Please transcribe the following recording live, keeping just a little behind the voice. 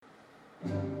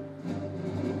Welcome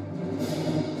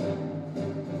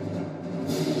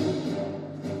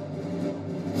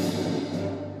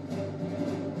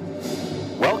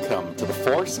to The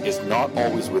Force is Not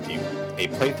Always With You, a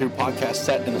playthrough podcast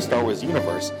set in the Star Wars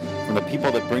universe from the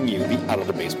people that bring you the Out of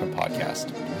the Basement podcast.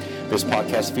 This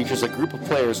podcast features a group of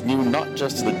players new not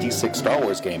just to the D6 Star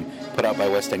Wars game put out by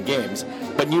West End Games,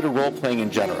 but new to role-playing in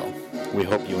general. We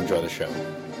hope you enjoy the show.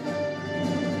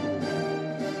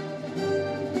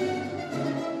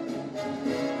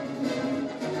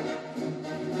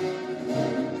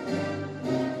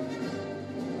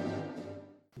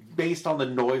 Based on the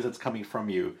noise that's coming from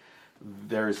you,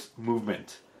 there's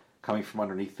movement coming from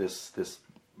underneath this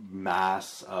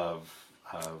mass of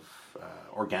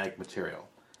organic material,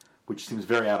 which seems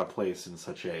very out of place in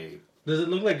such a... Does it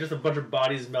look like just a bunch of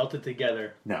bodies melted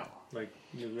together? No. Like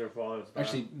nuclear fallout?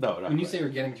 Actually, no. When you say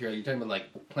organic material, you're talking about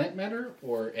like plant matter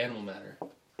or animal matter?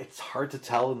 It's hard to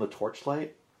tell in the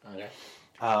torchlight. Okay.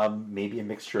 Maybe a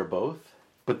mixture of both.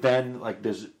 But then, like,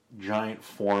 this giant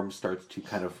form starts to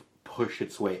kind of push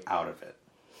its way out of it.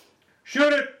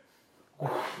 Shoot it!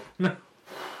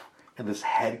 And this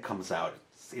head comes out.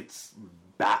 It's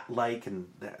bat-like and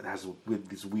it has with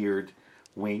these weird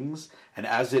wings. And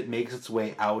as it makes its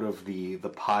way out of the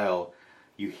pile,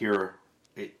 you hear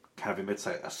it kind of emits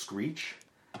a screech.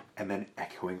 And then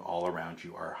echoing all around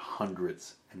you are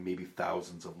hundreds and maybe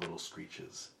thousands of little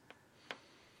screeches.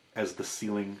 As the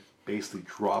ceiling basically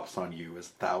drops on you as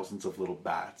thousands of little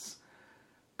bats,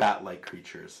 bat-like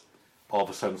creatures, all of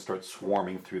a sudden start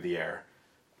swarming through the air.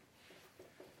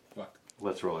 Fuck.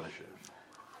 Let's roll initiative.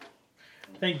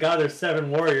 Thank God there's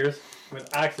 7 warriors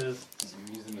with axes.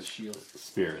 I'm using the shield.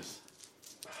 Spears.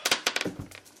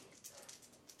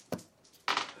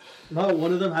 Not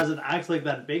one of them has an axe like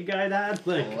that big guy had.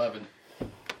 Like, 11.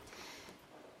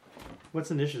 what's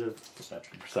initiative?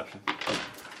 Perception.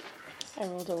 I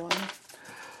rolled a 1.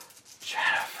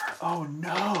 Jennifer, oh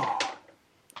no!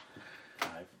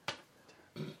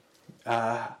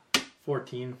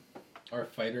 14. Our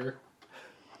fighter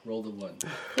rolled a 1.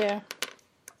 Yeah.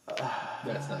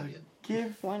 That's not good.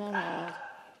 Give. Why not?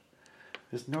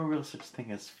 There's no real such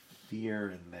thing as fear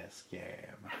in this game.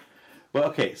 Well,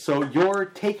 okay, so you're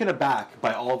taken aback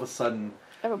by all of a sudden.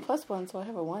 I have a +1, so I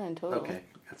have a 1 in total. Okay,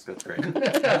 that's great.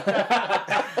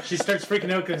 She starts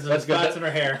freaking out because there's bats in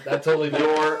her hair. That totally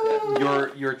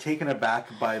You're taken aback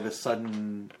by the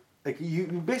sudden. Like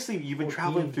you've been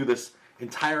traveling through this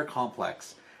entire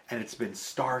complex, and it's been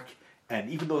stark. And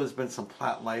even though there's been some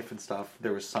plant life and stuff,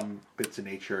 there was some bits of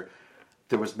nature.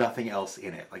 There was nothing else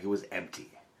in it. Like it was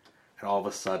empty. And all of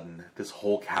a sudden, this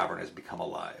whole cavern has become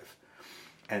alive,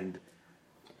 and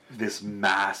this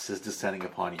mass is descending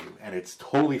upon you, and it's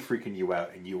totally freaking you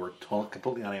out, and you are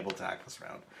completely unable to act this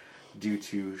round due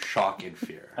to shock and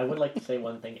fear. I would like to say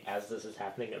one thing as this is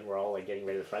happening and we're all like getting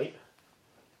ready to fight.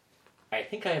 I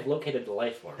think I have located the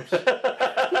life forms. Fucking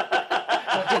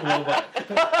robot.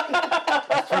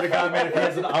 I swear to God, man, if he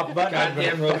has an off button,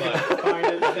 Goddamn robot. find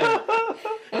it.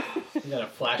 You gotta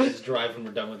flash his drive when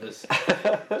we're done with this.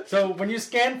 So when you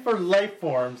scan for life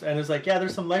forms, and it's like, yeah,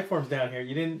 there's some life forms down here.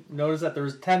 You didn't notice that there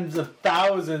was tens of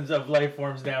thousands of life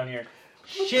forms down here.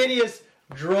 Shittiest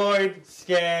droid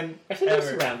scan I think we're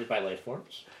ever. surrounded by life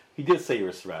forms. He did say you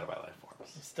were surrounded by life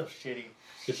forms. It's still shitty.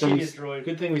 Good thing, Shittiest droid.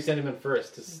 good thing we sent him in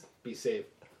first to be safe.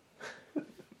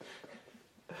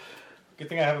 Good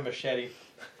thing I have a machete.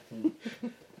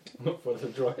 For the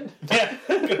droid. Yeah,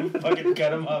 could have fucking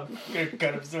cut him up. Could have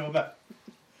cut him so bad.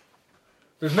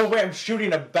 There's no way I'm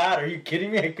shooting a bat. Are you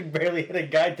kidding me? I could barely hit a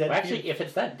guy dead. Well, actually, if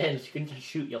it's that dense, you can just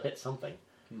shoot, you'll hit something.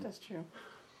 That's true.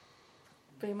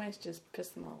 But you might just piss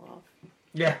them all off.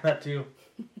 Yeah, that too.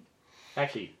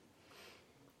 Actually,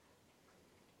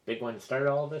 big one started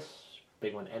all of this,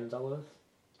 big one ends all of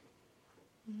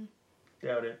this.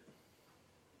 Doubt it.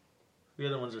 The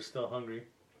other ones are still hungry.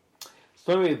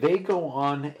 So anyway, they go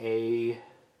on a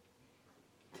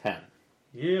 10.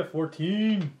 Yeah,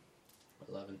 14.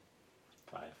 11.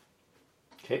 5.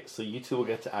 Okay, so you two will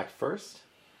get to act first,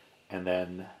 and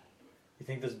then You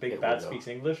think this big It bat will go. speaks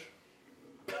English?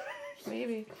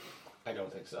 Maybe. I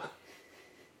don't think so.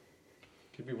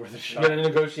 Could be worth a You shot. gotta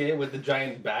negotiate with the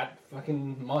giant bat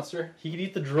fucking monster. He could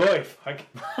eat the droid. Fuck.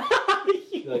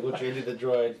 You're like, we'll trade you the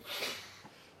droid.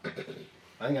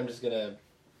 I think I'm just gonna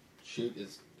shoot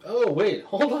his... Oh, wait,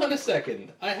 hold on a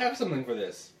second. I have something for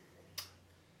this.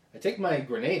 I take my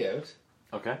grenade out.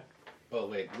 okay. Oh,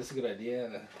 wait, is this a good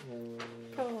idea?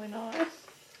 Probably not.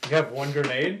 You have one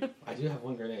grenade? I do have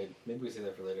one grenade. Maybe we save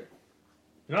that for later.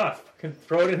 No, fucking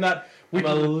throw it in that. I'm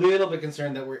a little bit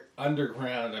concerned that we're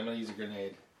underground. I'm gonna use a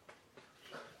grenade.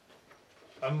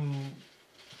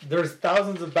 There's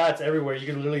thousands of bats everywhere. You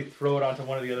can literally throw it onto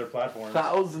one of the other platforms.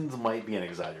 Thousands might be an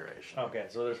exaggeration. Okay,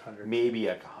 so there's hundreds. Maybe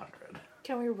like 100.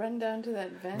 Can we run down to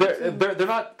that vent? They're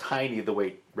not tiny the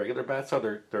way regular bats are.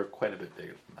 They're quite a bit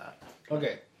bigger than that.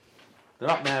 Okay, They're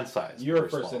not man-sized. you're They're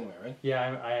first small. anyway, right?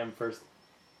 Yeah, I am first.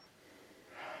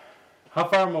 How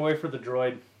far am I away from the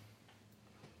droid?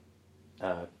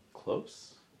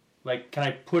 Close. Like, can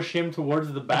I push him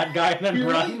towards the bad guy and then You're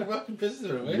run? really fucking pissed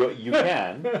at me. You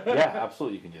can. Yeah,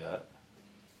 absolutely, you can do that.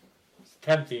 It's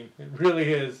tempting. It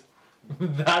really is.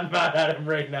 I'm that mad at him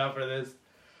right now for this.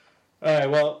 Alright,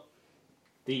 well,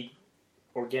 The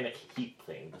organic heat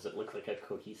thing, does it look like a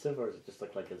cohesive, or does it just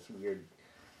look like this weird...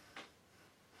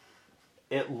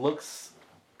 It looks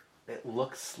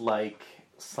like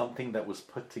something that was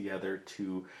put together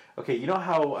to. Okay, you know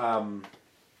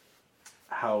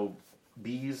how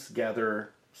bees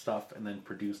gather stuff and then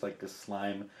produce like this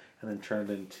slime and then turn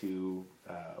it into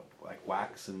like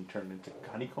wax and turn it into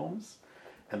honeycombs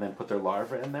and then put their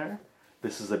larvae in there.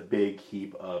 This is a big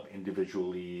heap of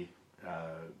individually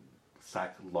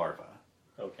sacked larvae.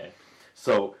 Okay.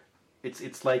 So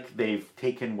it's like they've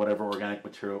taken whatever organic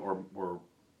material or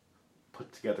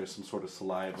put together some sort of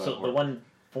saliva. So or, the one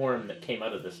form that came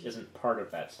out of this isn't part of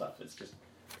that stuff. It's just...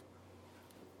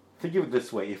 think of it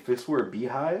this way: if this were a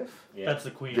beehive, Yeah. that's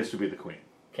the queen. this would be the queen.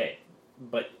 Okay.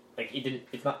 But, like, it didn't...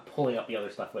 It's not pulling up the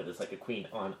other stuff with it. It's like a queen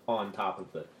on top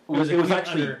of the... It was There's a queen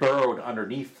actually under- burrowed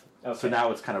underneath, so Okay.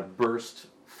 now it's kind of burst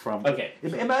from. Okay.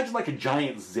 Imagine like a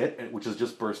giant zit, which is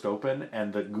just burst open,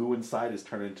 and the goo inside is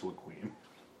turned into a queen.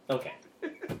 Okay.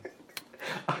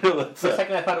 I don't know. That's For a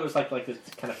second, I thought it was like this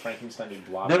kind of Frankenstein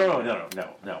blob. No.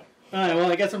 Alright,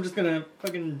 well, I guess I'm just gonna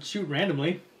fucking shoot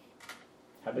randomly.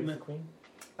 How big is the queen?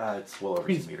 It's well over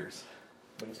Queen's- 2 meters.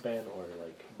 Wingspan or,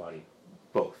 like, body?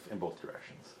 Both in both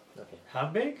directions. Okay. How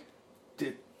big?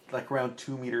 Like around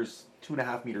 2 meters,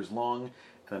 2.5 meters long, and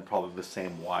then probably the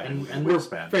same wide And we're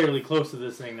wingspan. fairly close to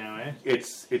this thing now, eh?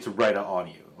 It's right on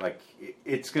you. Like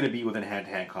it's going to be within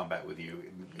hand-to-hand combat with you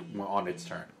on its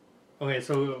turn. Okay,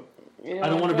 so You I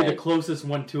don't know, want to be the right. closest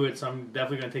one to it, so I'm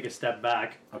definitely gonna take a step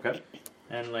back Okay.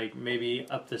 and like maybe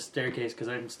up the staircase because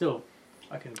I'm still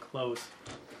fucking close.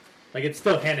 Like it's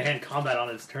still hand-to-hand combat on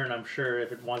its turn, I'm sure,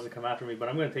 if it wants to come after me. But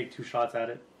I'm gonna take 2 shots at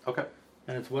it, Okay.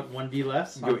 and it's what 1d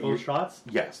less on You- both you- shots.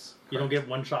 Yes. You don't get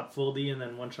 1 shot full D and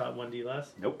then 1 shot 1d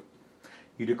less. Nope.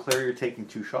 You declare you're taking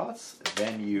 2 shots,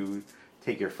 then you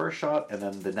take your first shot, and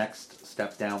then the next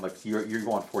step down, like you're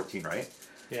going 14, right?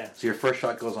 Yeah, So your first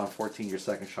shot goes on 14, your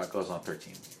second shot goes on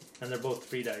 13, and they're both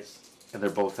 3 dice, and they're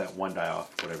both at 1 die off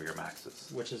whatever your max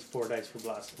is. which is 4 dice for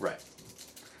blast. Right.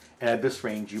 And at this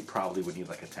range, you probably would need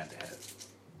like a 10 to hit.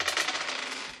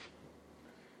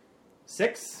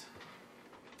 6.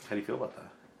 How do you feel about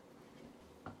that?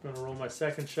 Gonna roll my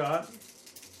second shot.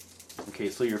 Okay,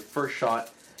 so your first shot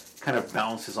kind of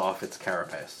bounces off its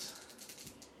carapace.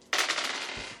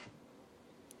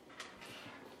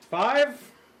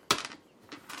 5.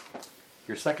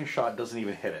 Your second shot doesn't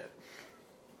even hit it.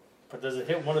 But does it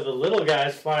hit one of the little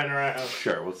guys flying around?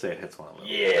 Sure, we'll say it hits one of them.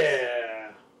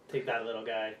 Yeah. Take that little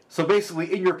guy. So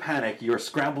basically, in your panic, you're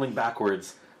scrambling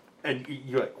backwards, and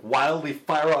you like wildly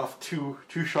fire off two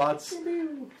shots.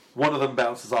 One of them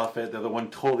bounces off it, the other one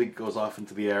totally goes off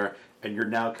into the air, and you're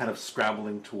now kind of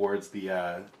scrambling towards the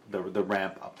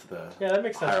ramp up to the Yeah, that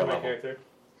makes sense higher for my level. character.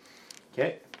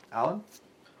 Okay, Alan.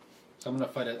 So I'm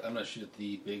gonna fight it. I'm gonna shoot at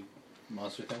the big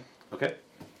monster thing. Okay.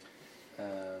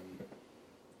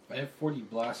 I have 40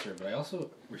 blaster, but I also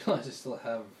realize I still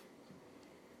have.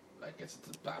 I guess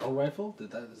it's a battle rifle. Is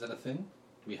that a thing? Do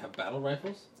we have battle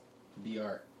rifles?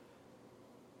 BR.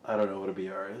 I don't know what a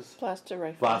BR is. Blaster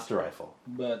rifle. Blaster rifle.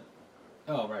 But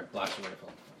right, blaster rifle.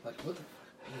 Like what the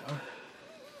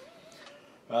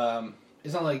fuck?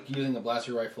 It's not like using a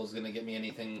blaster rifle is gonna get me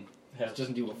anything. It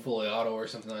doesn't do a fully auto or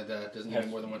something like that. It doesn't give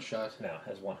me more than 1 shot. No, it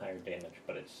has 1 higher damage,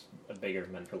 but it's a bigger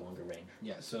meant for longer range.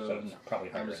 Yeah, So so it's probably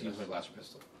I'm harder just than use my this. blaster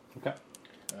pistol. Okay.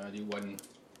 Do 1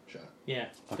 shot. Yeah.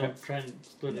 Okay. Don't try and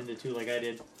split into 2 like I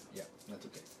did. Yeah, that's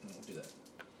okay. We'll do that.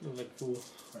 Look like a fool.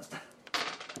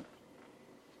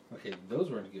 Okay, those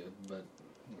weren't good, but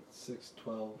 6,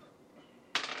 12,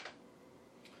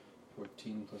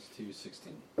 14 plus 2,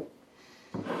 16.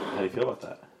 How do you feel about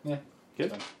that? Yeah.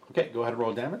 Good. Fine. Okay, go ahead and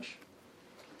roll damage.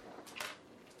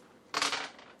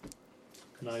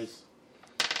 Nice.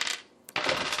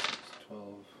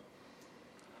 12,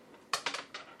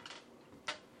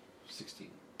 16.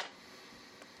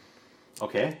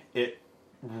 Okay, it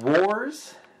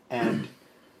roars and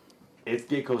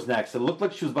it goes next. It looked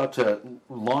like she was about to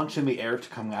launch in the air to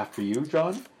come after you,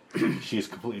 John. She's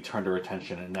completely turned her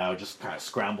attention and now just kind of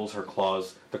scrambles her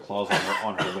claws, the claws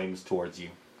on her wings towards you.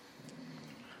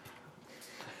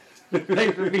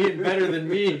 Thanks for being better than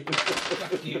me.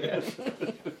 Yeah.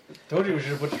 Told you we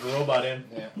should have put your robot in.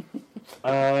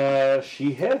 Yeah.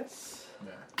 She hits.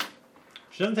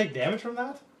 She doesn't take damage from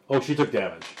that? Oh, she took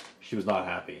damage. She was not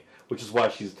happy, which is why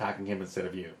she's attacking him instead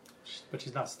of you. But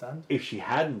she's not stunned? If she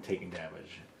hadn't taken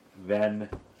damage, then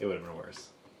it would have been worse.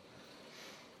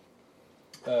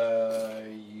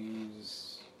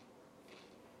 Use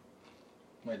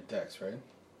my dex, right?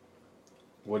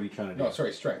 What are you trying to do? No,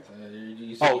 sorry, strength.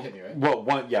 You said you hit me, right? well,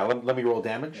 one. Yeah, let me roll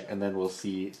damage, Yeah. and then we'll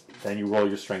see. Then you roll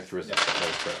your strength to resist. Yeah. That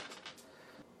is correct.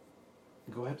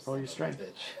 Go ahead, roll your strength.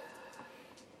 Bitch.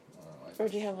 Or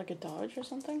do you have like a dodge or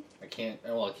something? I can't.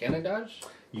 Well, can I dodge?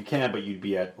 You can, but you'd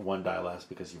be at 1 die less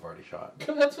because you've already shot.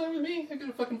 That's fine with me. I got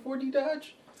a fucking 4D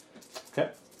dodge. Okay.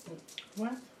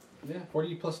 What? Yeah,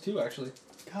 4D plus 2 actually.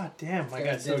 God damn, my God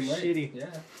guy's so damn right. shitty. Yeah,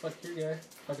 fuck your guy.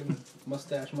 Fucking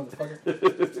mustache motherfucker.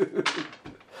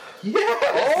 Yeah.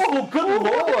 Oh, good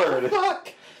lord!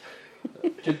 Fuck!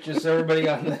 just so everybody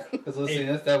on that's listening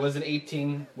to this, that was an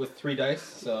 18 with 3 dice,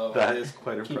 so That is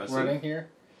quite keep impressive. running here.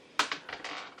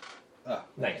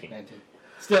 19. 19.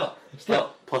 Still.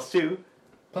 Plus 2.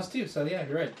 Plus 2, so yeah,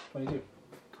 you're right. 22.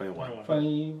 21.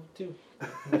 22.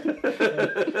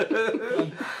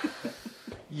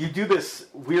 You do this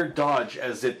weird dodge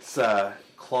as its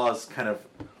claws kind of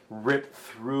rip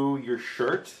through your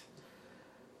shirt,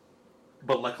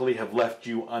 but luckily have left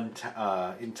you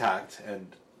intact. And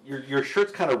your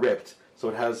shirt's kind of ripped, so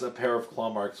it has a pair of claw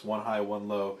marks, one high, one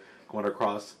low, going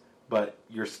across. But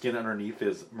your skin underneath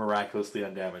is miraculously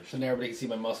undamaged. So now everybody can see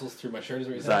my muscles through my shirt, is what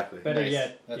you're Exactly. saying? Better Nice.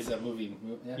 yet, That's you- a movie.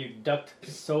 Yeah. You ducked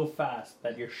so fast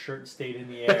that your shirt stayed in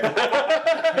the air.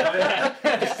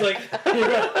 It's like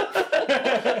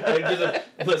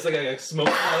there's like a smoke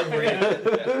cloud where you,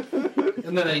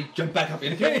 and then I jump back up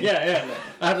in again. yeah.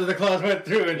 After the claws went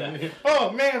through it.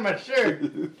 Oh man, my shirt.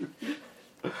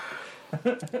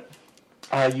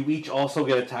 You each also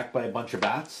get attacked by a bunch of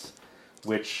bats,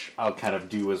 which I'll kind of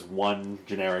do as one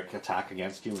generic attack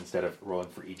against you instead of rolling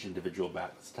for each individual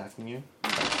bat that's attacking you.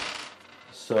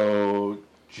 So,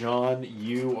 John,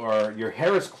 your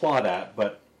hair is clawed at,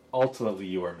 but ultimately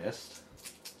you are missed.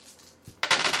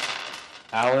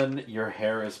 Alan, your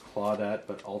hair is clawed at,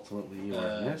 but ultimately you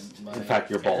are missed. In fact,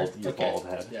 you're bald. Your Okay. bald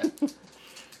head. Yeah.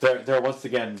 They're once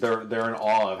again they're in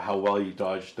awe of how well you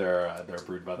dodged their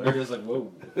brood They're mother. just like,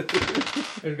 whoa.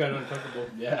 It got uncomfortable.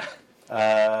 Yeah.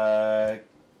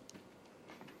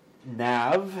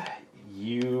 Nav,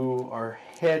 you are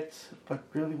hit, but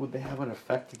really, would they have an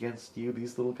effect against you?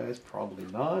 These little guys, probably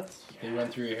not. They run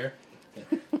through your hair.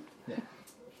 Yeah.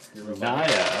 You're real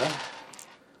Naya,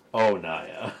 oh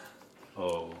Naya,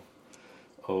 oh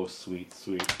sweet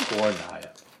poor Naya.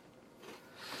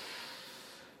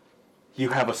 You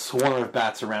have a swarm of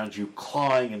bats around you,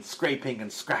 clawing and scraping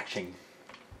and scratching.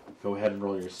 Go ahead and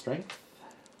roll your strength.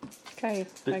 Okay,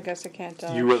 I guess I can't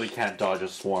dodge. You really can't dodge a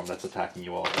swarm that's attacking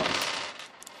you all at once.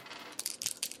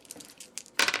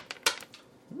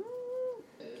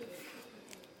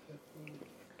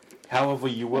 However,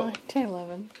 you will. Oh, 10,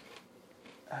 11.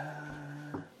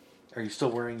 Are you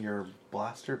still wearing your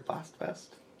blast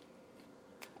vest?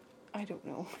 I don't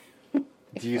know.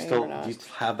 Do you I am still or not.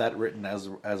 have that written as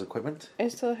equipment? I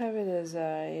still have it as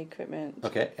equipment.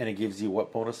 Okay, and it gives you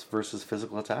what bonus versus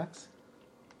physical attacks?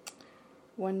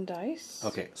 1 dice.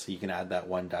 Okay, so you can add that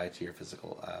 1 die to your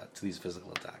physical to these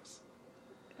physical attacks.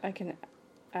 I can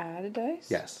add a dice?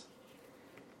 Yes.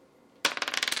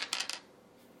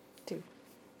 2.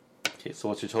 Okay, so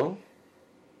what's your total?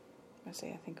 I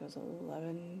think it was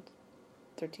 11,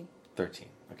 13. 13.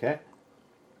 Okay.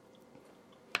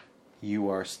 You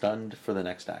are stunned for the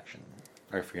next action,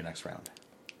 or for your next round.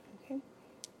 Okay.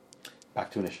 Back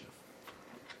to initiative.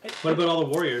 What about all the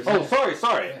warriors? Oh,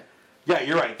 sorry. Yeah,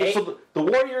 you're right. Hey. So the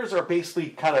warriors are basically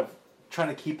kind of trying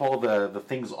to keep all the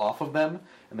things off of them,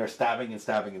 and they're stabbing and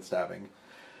stabbing and stabbing.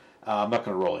 I'm not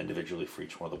going to roll individually for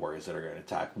each one of the warriors that are going to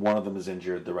attack. One of them is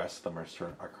injured. The rest of them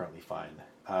are currently fine.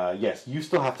 Yes, you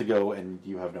still have to go, and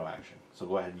you have no action. So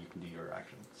go ahead and you can do your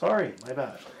action. Sorry, my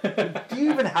bad. Do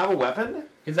you even have a weapon?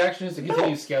 His action is to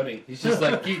continue scouting. He's just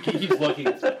like, he keeps looking.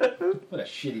 What a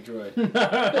shitty droid.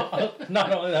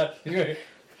 Not only that.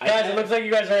 Guys, it looks like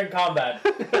you guys are in combat.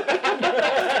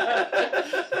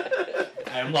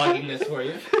 I'm logging this for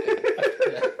you.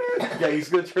 Yeah, he's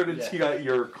going to turn into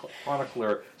your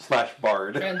chronicler /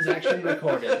 bard. Transaction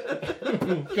recorded.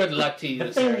 Good luck to you,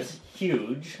 The sir. thing's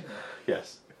huge.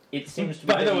 Yes. It seems to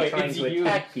be By the way, trying it's to huge.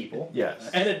 attack people. Yes.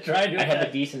 And it tried to I have a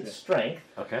attack. decent strength.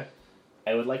 Okay.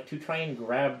 I would like to try and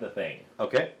grab the thing.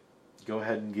 Okay. Go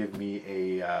ahead and give me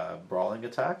a brawling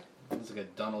attack. It's like a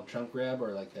Donald Trump grab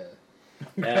or like a...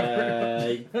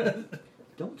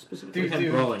 don't specifically Do- have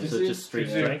do- brawling, do- so it's just straight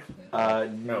do- strength.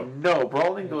 No,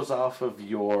 brawling goes off of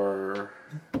your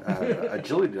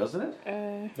agility, doesn't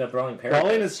it? The brawling parry.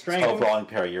 Brawling is strength. Oh, brawling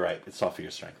parry. You're right. It's off of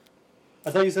your strength.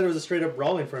 I thought you said it was a straight up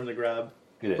brawling for him to grab.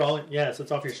 It is. Brawling, yeah, so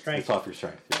it's off your strength. It's off your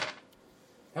strength. Yeah.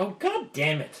 Oh god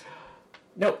damn it!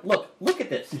 No, look at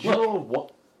this. Did you Look.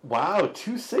 roll wow,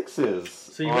 2 6s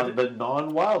So you on had the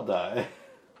non-wild die,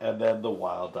 and then the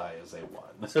wild die is a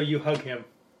 1. So you hug him.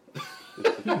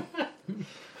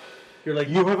 You're like,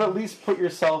 You have at least put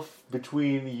yourself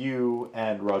between you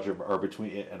and Roger, or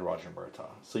between it and Roger Murtaugh.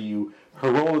 So you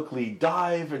heroically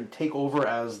dive and take over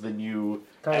as the new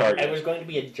target. I was going to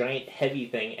be a giant heavy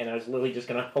thing, and I was literally just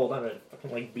going to hold on and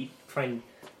fucking like try and.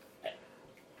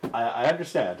 I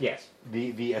understand. Yes.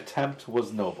 The attempt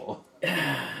was noble.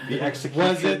 The execution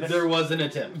Was it? There was an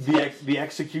attempt. the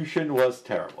execution was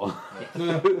terrible.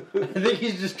 I think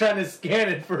he's just trying to scan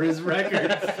it for his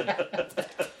records.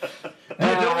 Do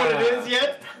you know what it is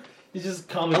yet? He's just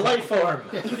calmly. A life form.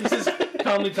 He's just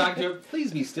calmly talking to her.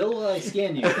 Please be still while I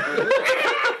scan you.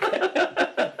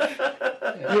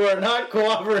 You are not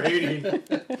cooperating.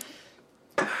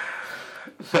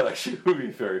 That actually would be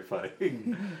very funny.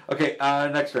 Okay,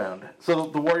 next round. So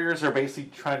the warriors are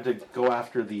basically trying to go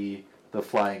after the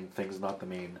flying things, not the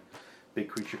main big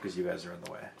creature, because you guys are in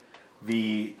the way.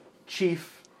 The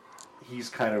chief, he's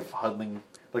kind of huddling.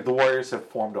 Like the warriors have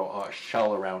formed a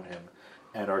shell around him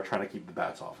and are trying to keep the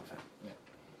bats off of him. Yeah.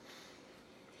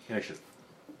 Initiative.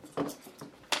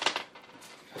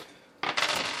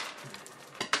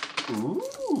 Ooh.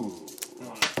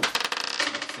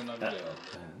 That's another deal.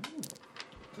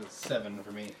 It's 7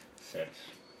 for me. 6.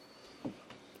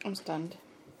 I'm stunned.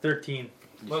 13.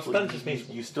 Well, stun just means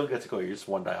you still get to go. You're just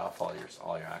 1 die off all your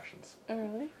actions. Oh,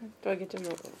 really? Do I get to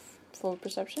roll full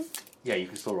perception? Yeah, you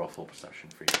can still roll full perception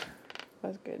for you.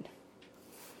 That's good.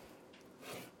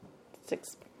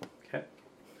 6. Okay.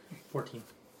 14.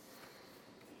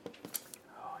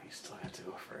 Oh, you still have to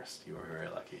go first. You were very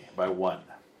lucky. By 1.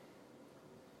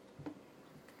 The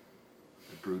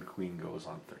Brood Queen goes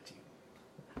on 13.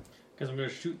 Because I'm going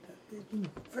to shoot that bitch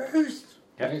first.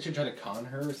 Maybe I should try to con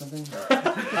her or something.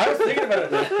 I was thinking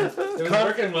about it. It was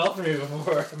working well for me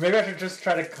before. Maybe I should just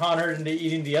try to con her into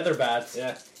eating the other bats.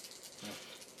 Yeah.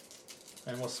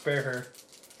 And we'll spare her.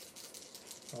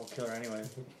 We'll kill her anyway.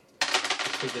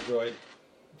 Just take the droid.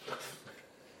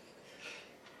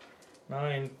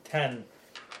 9, 10.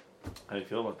 How do you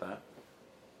feel about that?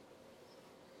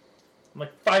 I'm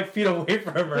like 5 feet away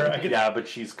from her. I could... Yeah, but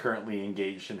she's currently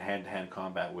engaged in hand-to-hand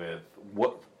combat with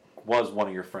what was one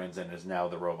of your friends and is now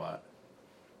the robot.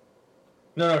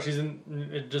 No, she's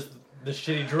in just the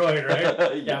shitty droid, right?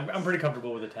 Yes. Yeah, I'm pretty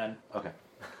comfortable with a 10. Okay.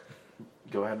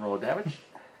 Go ahead and roll damage.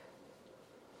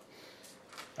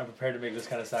 I'm prepared to make this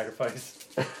kind of sacrifice.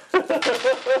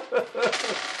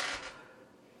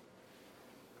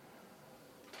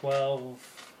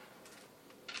 12.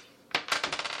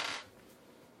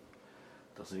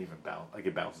 Doesn't even bounce. Like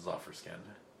it bounces off her skin.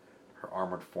 Her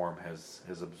armored form has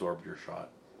absorbed your shot.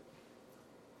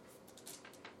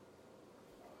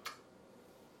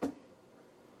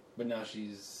 But now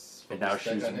she's And now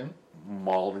stuck she's on him.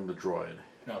 mauling the droid.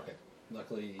 Okay.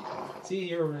 Luckily,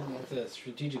 see, it's a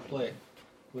strategic play.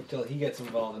 Wait till he gets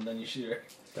involved and then you shoot her.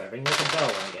 Starving with a bell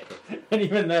when I get to. And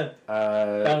even then,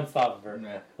 bounced off of her. Nah.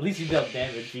 At least he dealt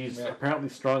damage. She's Yeah. apparently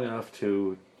strong enough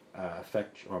to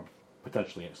affect, or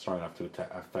potentially strong enough to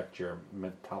affect your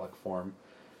metallic form.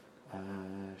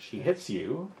 She hits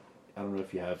you. I don't know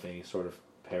if you have any sort of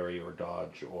parry or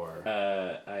dodge or.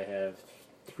 I have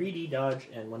 3D dodge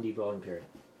and 1D brawling parry.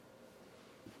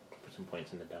 Put some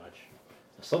points in the dodge.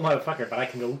 I'm still not a fucker, but I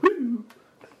can go woo!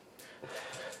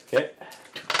 Okay.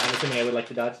 I'm assuming I would like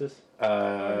to dodge this?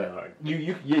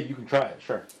 You can try it.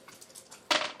 Sure.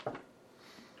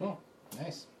 Oh,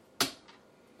 nice.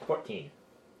 14.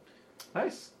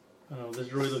 Nice. Oh, this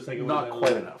droid looks like it would Not have been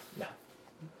quite a little, enough. No.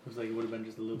 Looks like it would have been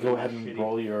just a little Go bit ahead and shitty.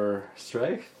 roll your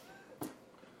strength.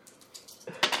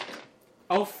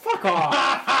 Oh, fuck off!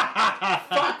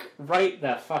 Fuck right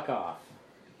the fuck off.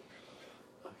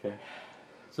 Okay.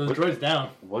 So the droid's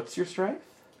down. What's your strength?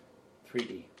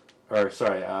 3D. Or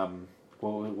sorry,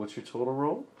 what's your total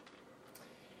roll?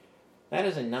 That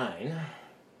is a 9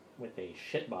 with a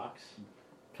shit box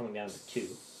coming down to 2.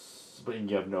 But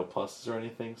you have no pluses or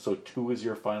anything, so 2 is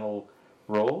your final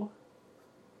roll.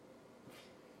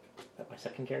 Put my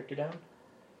second character down?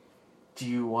 Do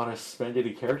you want to spend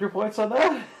any character points on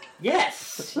that?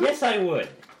 Yes! Yes, I would.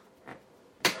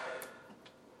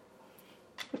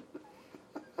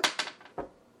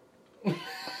 He's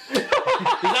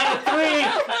at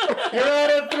a 3! You're at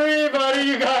a 3, buddy!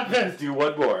 You got this! Do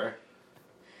one more.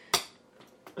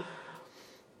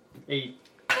 8.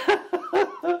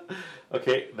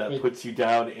 Okay, that Wait. puts you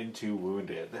down into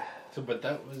wounded. So, but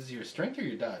that was your strength or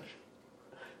your dodge?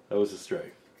 That was a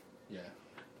strike Yeah.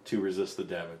 to resist the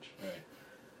damage, All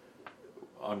right.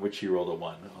 on which you rolled a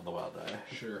 1 on the wild die.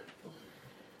 Sure.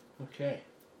 Okay.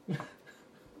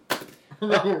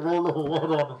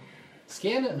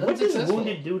 Scan it. What does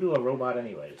wounded do to a robot,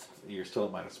 anyways? You're still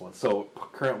at -1. So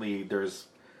currently, there's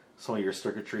some of your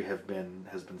circuitry has been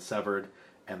severed,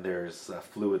 and there's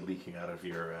fluid leaking out of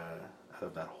your out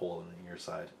of that hole in your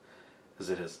side, as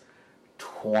it has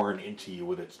torn into you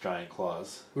with its giant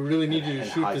claws. We really need you to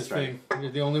And shoot high this strength. thing.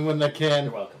 You're the only one that You're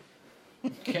can. welcome.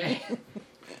 Okay.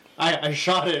 I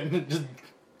shot it and it just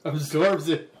absorbs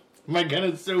it. My gun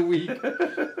is so weak.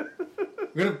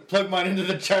 I'm gonna plug mine into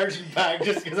the charging pack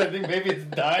just because I think maybe it's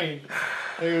dying.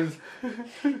 It was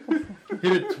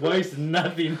hit it twice,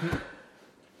 nothing.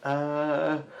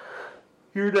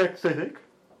 You're next, I think.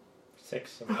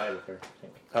 6 and 5 with her, I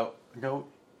think. Oh no,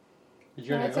 Is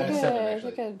your No, I next got think a one? 7, I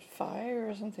actually. think a 5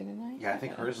 or something, didn't I? yeah, I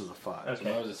think hers is a 5. Okay. So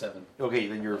that was a 7. Okay,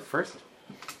 then you're first.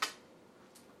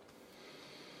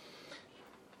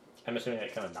 I'm assuming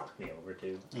that kind of knocked me over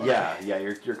too. Yeah,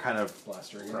 you're kind of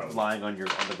Blaster again. Bro. lying on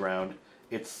the ground.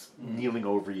 It's kneeling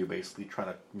over you, basically trying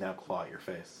to now claw at your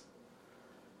face.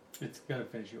 It's gonna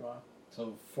finish you off.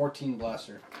 So 14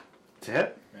 blaster. To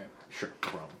hit? Yeah. Sure, no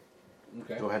problem.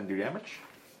 Okay. Go ahead and do damage.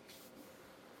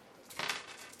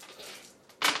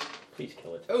 Please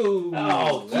kill it. Oh,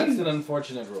 Oh, that's geez. an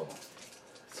unfortunate roll.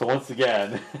 So once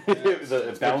again,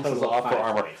 it bounces total off her 5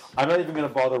 armor. points. I'm not even going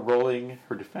to bother rolling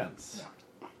her defense.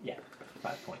 Yeah,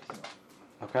 5 points.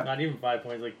 Okay. Not even 5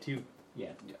 points, like 2.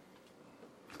 Yeah.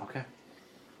 Okay.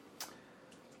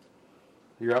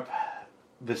 You're up.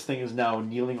 This thing is now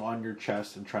kneeling on your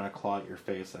chest and trying to claw at your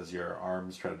face as your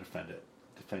arms try to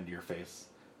defend your face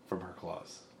from her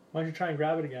claws. Why don't you try and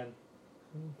grab it again?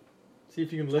 See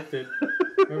if you can lift it.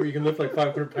 Remember, you can lift like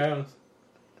 500 pounds.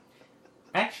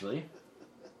 Actually,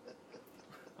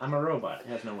 I'm a robot. It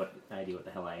has no idea what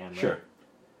the hell I am. Sure. Right?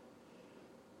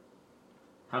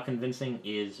 How convincing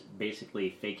is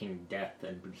basically faking death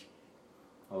and...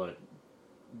 Although...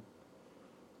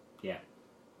 Yeah.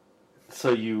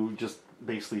 So you just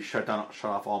basically shut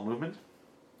off all movement?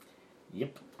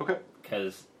 Yep. Okay.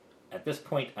 Because at this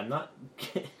point, I'm not...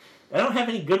 I don't have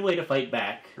any good way to fight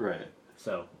back. Right.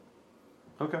 So,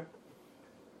 Okay.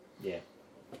 yeah.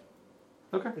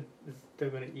 Okay. It's still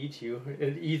gonna eat you.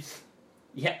 It eats.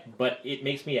 Yeah, but it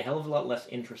makes me a hell of a lot less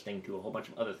interesting to a whole bunch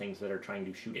of other things that are trying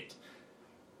to shoot it.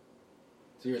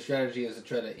 So your strategy is to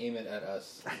try to aim it at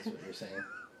us, is what you're saying.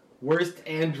 Worst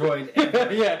android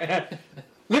ever. Yeah.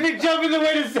 Let me jump in the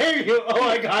way to save you. Oh,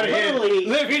 I got it. Literally.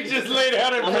 Let me just lay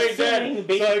down and I'm play assuming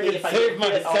dead so I basically can if I save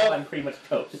get hit off, myself. I'm pretty much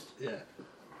toast. Yeah.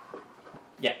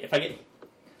 Yeah, if I get...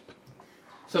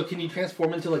 So can you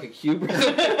transform into like a cube?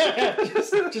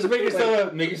 Just make yourself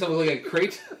Like, make yourself look like a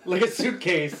crate? like a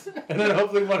suitcase, and then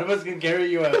hopefully one of us can carry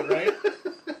you out, right?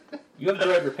 You have the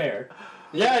right repair,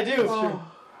 Yeah, I do. Oh.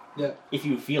 Yeah. if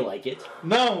you feel like it.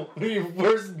 No, the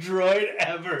worst droid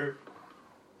ever.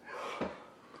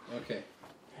 Okay.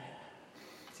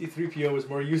 C-3PO was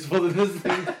more useful than this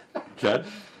thing. Jed,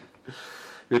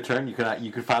 your turn. You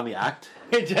can finally act.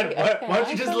 Hey, Jen, why Okay, don't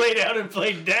you just lay down and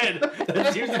play dead?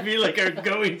 That seems to be like our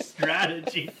going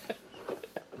strategy.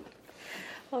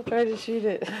 I'll try to shoot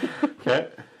it. Okay.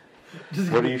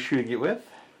 What are you shooting it with?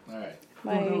 Alright.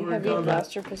 My over heavy combat.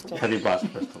 blaster pistol. Heavy blaster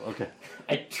pistol. Okay.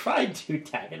 I tried to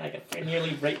tag it, I got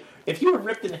nearly right. If you were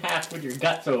ripped in half with your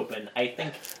guts open, I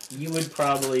think you would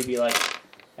probably be like,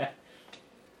 eh.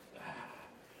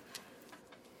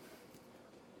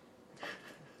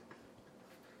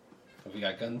 Have we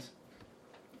got guns?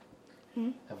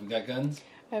 Hmm? Have we got guns?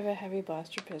 I have a heavy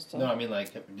blaster pistol. No, I mean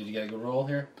like, did you get a good roll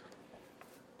here?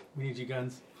 We need you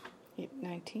guns.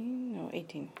 19? No,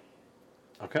 18.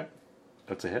 Okay.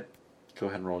 That's a hit. Go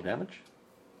ahead and roll damage.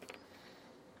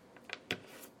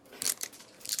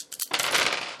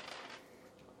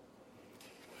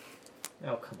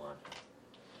 Oh, come on.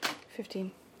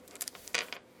 15.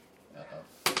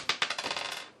 Uh-oh.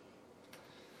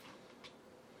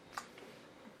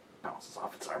 Bounces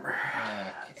off its armor.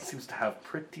 Okay. It seems to have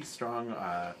pretty strong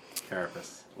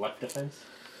carapace. Luck defense?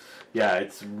 Yeah,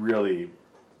 it's really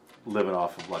living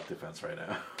off of luck defense right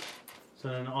now. So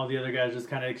then all the other guys just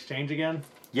kind of exchange again?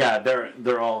 Yeah,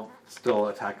 they're all still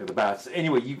attacking the bats.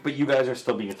 Anyway, you guys are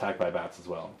still being attacked by bats as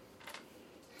well.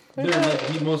 What They're about,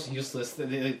 like the most useless.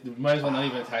 They might as well not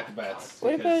even attack the bats.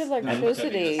 what about because they're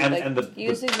electricity? And- like and the-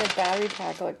 using the battery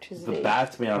pack electricity. The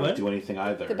bats may not What? do anything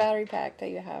either. The battery pack that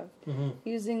you have. Mm-hmm.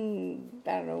 Using,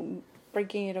 I don't know,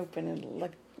 breaking it open and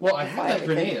Well, I have Fire that thing.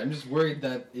 grenade. I'm just worried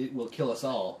that it will kill us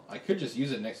all. I could just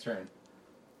use it next turn.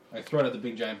 I throw it at the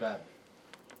big giant bat.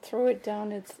 Throw it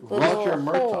down its little Roger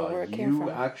hole where it Murtaugh, came you from.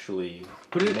 actually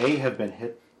Put it- may have been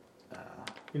hit.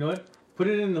 You know what? Put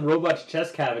it in the robot's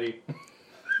chest cavity.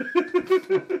 I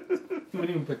wouldn't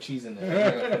even put cheese in there. I'm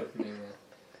not gonna put a grenade in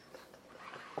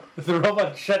there. If the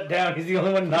robot shut down, he's the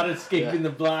only one not escaping Yeah. the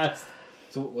blast.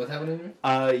 So what's happening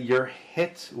to me? You're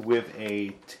hit with a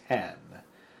 10.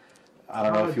 I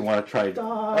don't know if you want to try.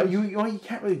 Dodge. You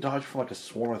can't really dodge from like a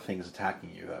swarm of things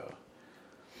attacking you though.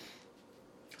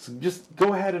 So just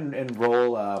go ahead and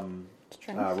roll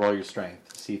Strength. roll your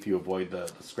strength. See if you avoid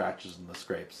the scratches and the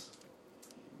scrapes.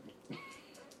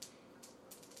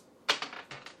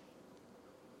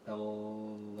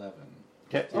 11.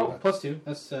 Okay. Oh, +2.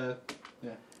 That's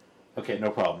Okay,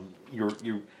 no problem.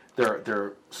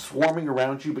 They're swarming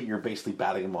around you, but you're basically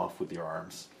batting them off with your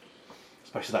arms.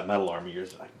 Especially that metal arm of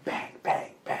yours, like bang,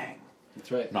 bang, bang.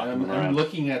 that's right. Knock I'm them around.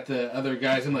 looking at the other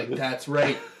guys. I'm like, that's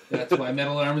right. That's why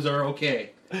metal arms are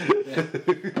okay.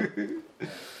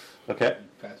 Okay.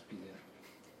 Fast speed,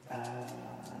 yeah.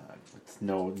 It's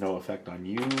no effect on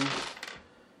you.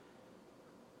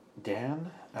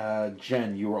 Dan,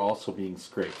 Jen, you are also being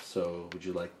scraped. So would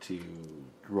you like to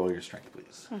roll your strength,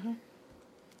 please? Mm-hmm.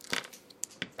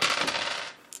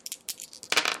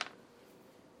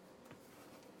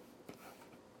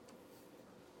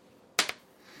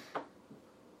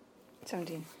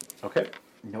 17. Okay,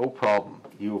 no problem.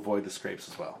 You avoid the scrapes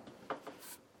as well.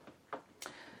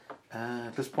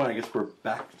 At this point, I guess we're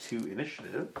back to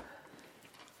initiative.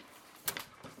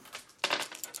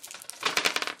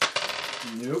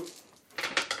 Nope.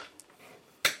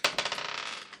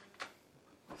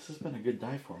 This has been a good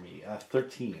die for me.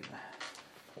 13.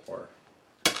 4.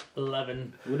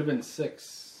 11. It would have been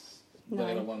 6. But I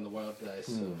 9. don't want the wild dice,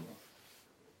 so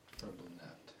probably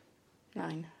not.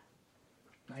 9.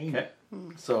 Okay,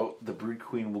 so the Brood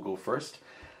Queen will go first.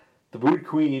 The Brood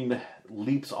Queen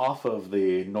leaps off of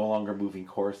the no longer moving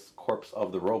corpse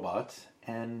of the robot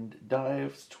and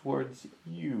dives towards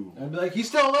you. I'd be like, he's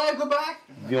still alive, go back!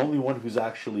 The only one who's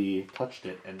actually touched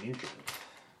it and injured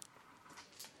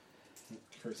it.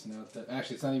 Cursing out that.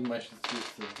 Actually, it's not even my shit, it's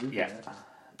just the group Yeah. there.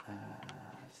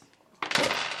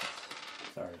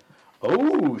 Sorry.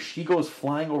 Oh, she goes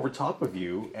flying over top of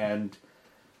you and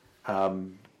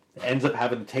ends up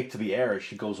having to take to the air as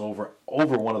she goes over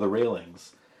one of the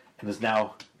railings and is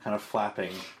now kind of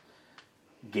flapping,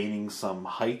 gaining some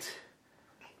height,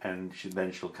 and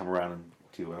she'll come around and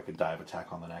do like a dive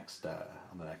attack on the next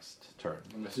turn.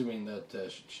 I'm assuming that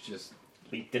she just.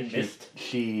 We didn't miss.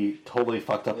 She totally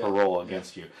fucked up her Yeah. roll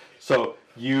against you. So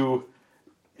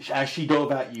as she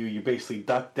dove at you, you basically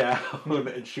ducked down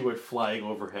and she went flying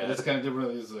overhead. That's kind of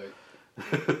different. It's like.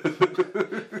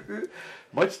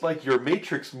 Much like your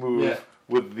Matrix move Yeah.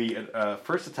 with the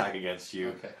first attack against you,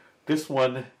 Okay. this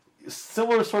one,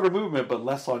 similar sort of movement, but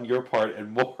less on your part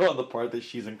and more on the part that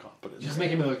she's incompetent. Just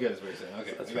making me look good is what you're saying.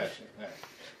 Okay, That's I got right. you.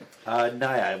 All right.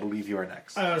 Naya, I believe you are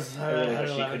next. I was. I really had wish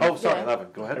she 11. could- Oh, sorry, Yeah. 11.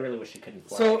 Go I ahead. really wish she couldn't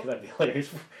fly. So- 'cause that'd be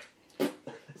hilarious.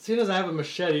 Seeing as I have a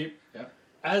machete, Yeah.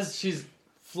 as she's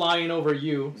flying over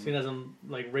you, seeing as I'm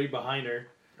like right behind her.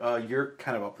 You're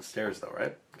kind of up the stairs, though,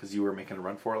 right? Because you were making a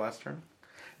run for her last turn.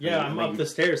 Yeah, Yeah, I'm maybe- up the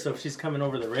stairs, so if she's coming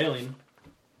over the railing,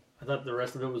 I thought the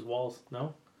rest of it was walls.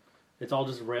 No? It's all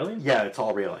just railing? Yeah, it's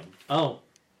all railing. Oh.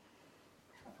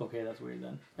 Okay, that's weird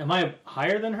then. Am I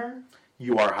higher than her?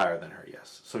 You are higher than her,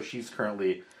 yes. So she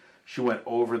went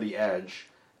over the edge,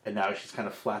 and now she's kind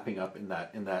of flapping up in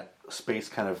that space,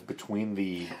 kind of between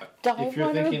the. Dive you're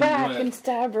on her thinking back you wanna- and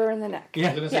stab her in the neck. I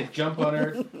was gonna say Yeah. jump on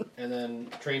her and then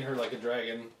train her like a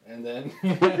dragon and then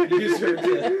use her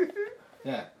to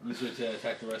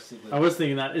attack the rest of the. I was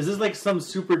thinking that. Is this like some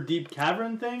super deep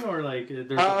cavern thing, or like there's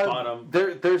a bottom?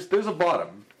 There's a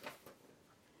bottom.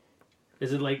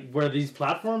 Is it like where these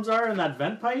platforms are in that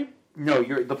vent pipe? No,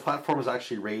 the platform is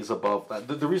actually raised above that.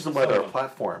 The reason why there are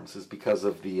platforms is because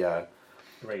of the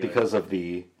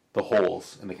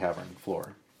holes in the cavern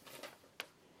floor.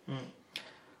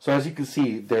 So as you can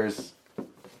see, there's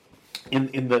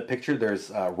in the picture there's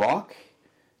rock,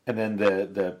 and then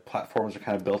the platforms are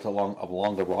kind of built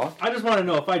along the rock. I just want to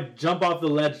know if I jump off the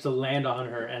ledge to land on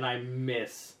her and I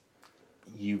miss.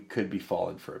 You could be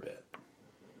falling for a bit.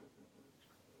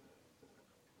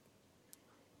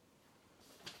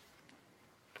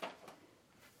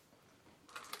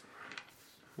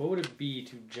 What would it be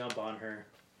to jump on her?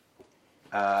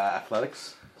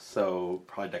 Athletics, so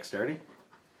probably dexterity.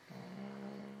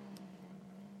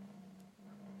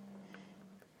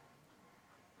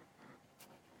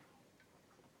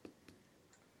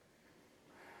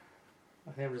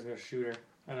 I think I'm just gonna shoot her.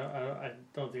 I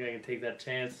don't think I can take that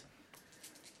chance.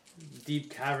 Deep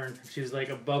cavern. She was like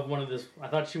above one of this. I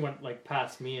thought she went like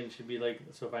past me, and she'd be like.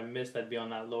 So if I missed, I'd be on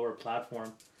that lower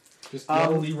platform. Just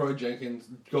yell Leroy Jenkins.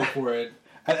 Go for it.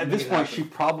 At this point, she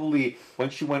probably, when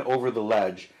she went over the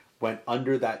ledge, went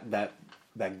under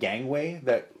that gangway.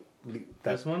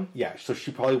 This one? Yeah, so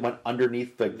she probably went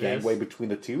underneath the This? gangway between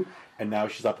the two, and now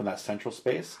she's up in that central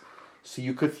space. So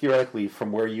you could theoretically,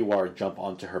 from where you are, jump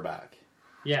onto her back.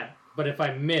 Yeah, but if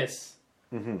I miss,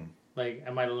 like,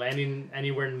 am I landing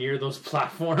anywhere near those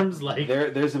platforms? Like,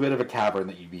 There's a bit of a cavern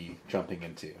that you'd be jumping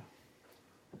into.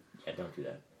 Yeah, don't do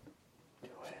that. Do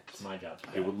it. It's my job.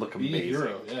 It would look Be a amazing.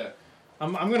 hero, yeah.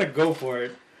 I'm gonna go for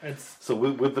it. It's So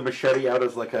with the machete out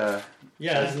as like a...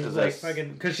 yeah, this Is is that- like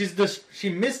fucking because she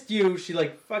missed you. She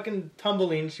like fucking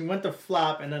tumbling. She went to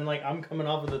flap, and then like I'm coming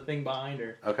off of the thing behind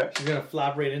her. Okay. She's gonna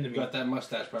flap right into You me. got that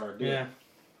mustache power, dude. Yeah,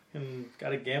 and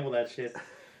gotta gamble that shit.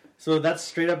 So that's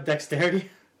straight up dexterity.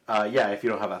 Yeah, if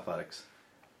you don't have athletics.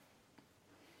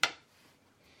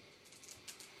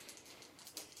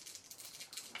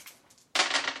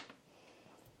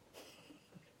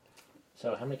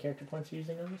 So how many character points are you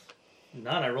using on this?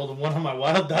 None. I rolled a 1 on my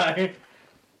wild die.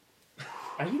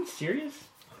 Are you serious?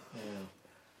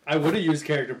 I would have used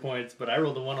character points, but I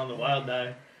rolled a 1 on the wild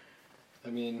die. I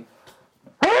mean,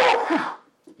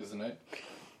 isn't it?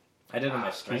 I did on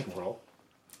my strength roll.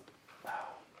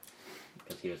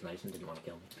 Because he was nice and didn't want to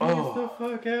kill me. Get the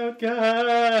fuck out,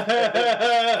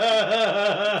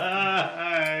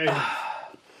 guys!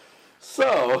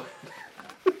 So...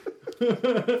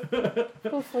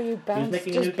 Hopefully you bounce,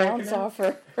 making a new just character bounce now? off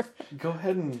her. Go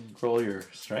ahead and roll your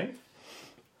strength.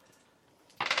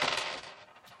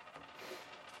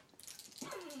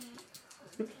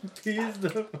 Tease the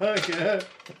fuck out.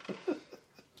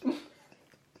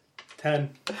 10.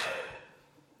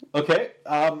 Okay,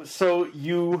 so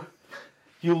you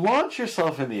launch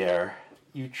yourself in the air.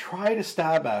 You try to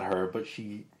stab at her, but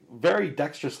she very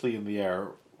dexterously in the air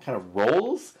kind of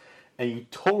rolls, and you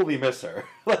totally miss her.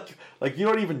 like you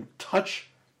don't even touch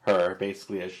her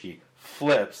basically as she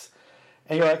flips,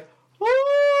 and you're like,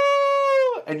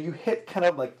 "Oh!" And you hit kind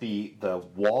of like the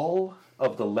wall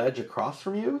of the ledge across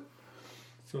from you.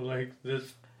 So like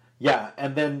this. Yeah,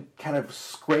 and then kind of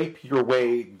scrape your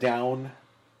way down.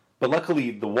 But luckily,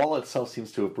 the wall itself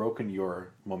seems to have broken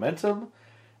your momentum,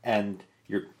 and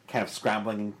you're kind of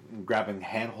scrambling and grabbing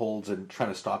handholds and trying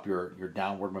to stop your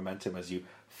downward momentum as you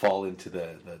fall into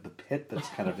the pit that's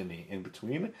kind of in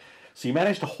between. So you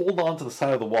manage to hold on to the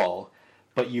side of the wall,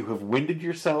 but you have winded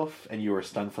yourself, and you are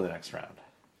stunned for the next round.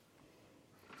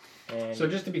 And So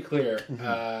just to be clear,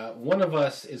 one of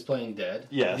us is playing dead.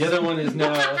 Yes. The other one is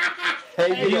now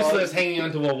useless, hanging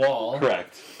onto a wall.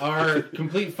 Correct. Our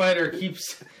complete fighter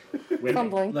keeps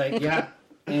Fumbling.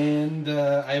 and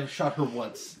I have shot her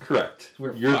once. Correct.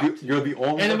 We're You're fucked. you're the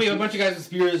only. And then we have a one bunch of guys with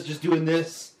spears just doing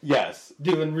this, Yes.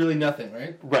 doing really nothing,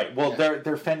 right? Right. Well, Yeah.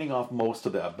 they're fending off most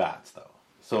of the bats, though.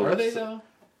 So Are they though?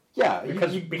 Yeah,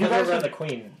 because you because guys we're around are- the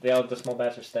queen, the small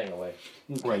bats are staying away.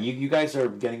 Right, you guys are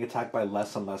getting attacked by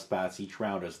less and less bats each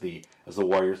round as the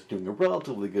warriors are doing a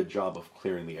relatively good job of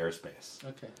clearing the airspace.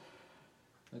 Okay.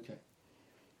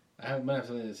 I might have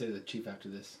something to say to the chief after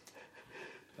this.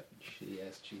 Shitty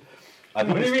ass chief. I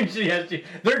What do you think mean she has to?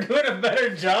 They're doing a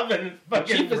better job than The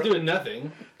fucking. chief is doing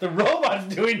nothing. The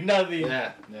robot's doing nothing.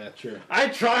 Yeah, true. I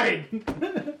tried.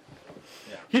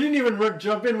 He didn't even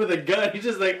jump in with a gun. He's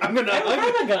just like, I'm gonna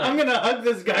hug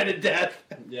this guy to death.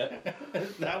 Yeah.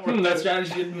 That worked. That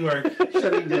strategy didn't work.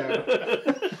 Shutting down.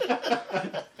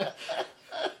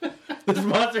 This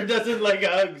monster doesn't like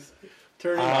hugs.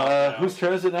 Turn him off. now. whose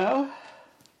turn is it now?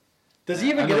 Does he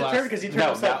even I'm get the a last. turn because he turned No,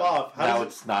 himself now, off? How now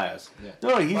does it's Naya's. Yeah. No,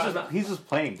 Well, he's just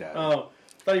playing dead. Oh,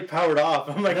 I thought he powered off.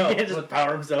 I'm like, No, he can't just look.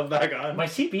 power himself back on. My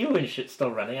CPU and shit's still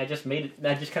running. I just made it.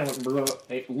 I just kind of went.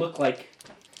 It looked like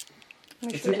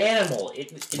Make it's sure an you- animal.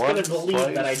 It's gonna Once, believe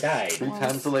twice, that I died. 3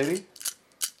 times the lady.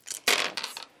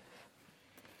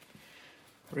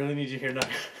 Really need you here now.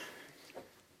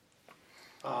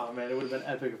 Oh man, it would have been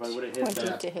epic if I would have hit 20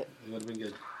 that. to hit. It would have been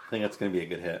good. I think that's going to be a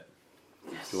good hit.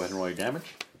 Go ahead and roll your damage.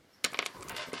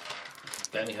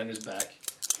 Danny Hunter's back.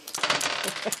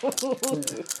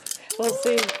 We'll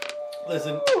see.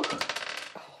 Listen.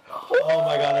 Oh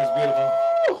my god, that's beautiful.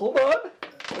 Hold on.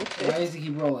 Why does he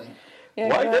keep rolling? Yeah,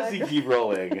 Why go does he ahead. keep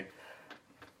rolling?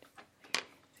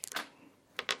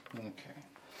 Okay.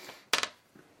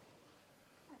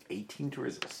 18 to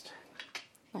resist.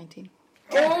 19.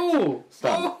 Oh!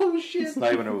 Stun. Oh shit! It's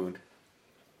not even a wound.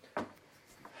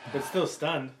 But still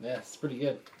stunned. Yeah, it's pretty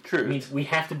good. True. It means we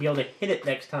have to be able to hit it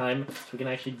next time so we can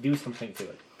actually do something to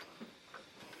it.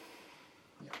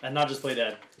 And not just play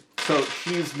dead. So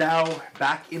she's now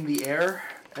back in the air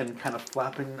and kind of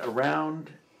flapping around,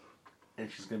 and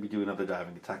she's going to be doing another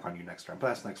diving attack on you next round. But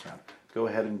that's next round. Go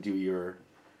ahead and do your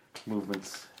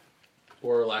movements.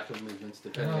 Or lack of movements,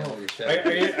 depending on what you're Are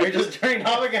saying. you just turning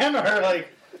off again, or like,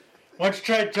 why don't you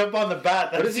try to jump on the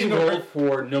bat? What does he roll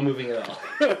for no moving at all?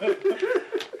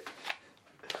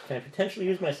 Can I potentially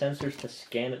use my sensors to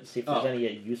scan it to see if there's any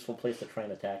useful place to try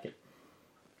and attack it?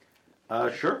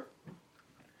 Sure.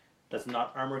 That's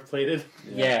not armor plated.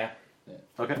 Yeah.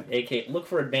 Okay. AK, look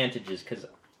for advantages, because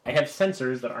I have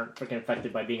sensors that aren't freaking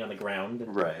affected by being on the ground.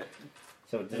 Right.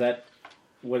 So does that...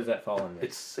 What does that fall under?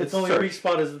 Its only weak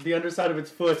spot is the underside of its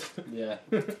foot. Yeah.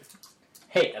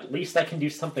 Hey, at least I can do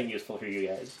something useful for you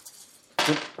guys.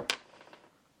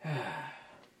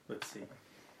 Let's see.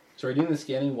 So are you doing the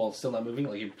scanning while still not moving?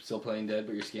 Like you're still playing dead,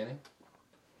 but you're scanning?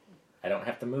 I don't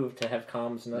have to move to have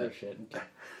comms and other shit.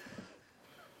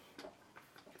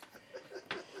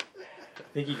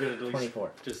 I think you could at least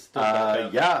 24. just stood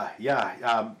back up.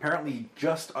 Yeah. Apparently,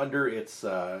 just under its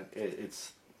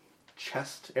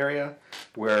chest area,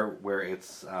 where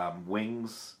its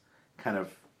wings kind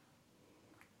of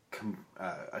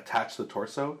attach the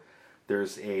torso,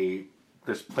 there's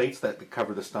plates that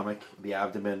cover the stomach, the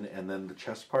abdomen, and then the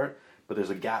chest part. But there's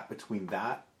a gap between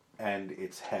that and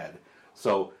its head.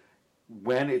 So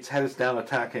when its head is down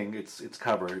attacking, it's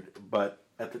covered. But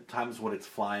at the times when it's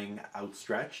flying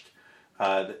outstretched,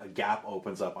 a gap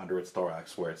opens up under its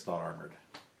thorax where it's not armored.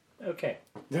 Okay.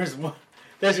 There's one.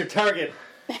 There's your target.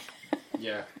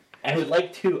 Yeah. I would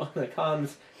like to, on the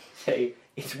comms, say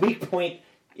its weak point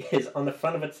is on the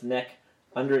front of its neck,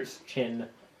 under its chin,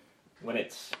 when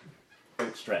it's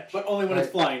outstretched. But only when it's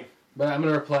flying. But I'm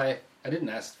going to reply, I didn't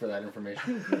ask for that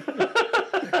information.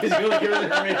 Because you only give us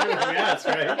information when we ask,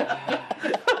 right?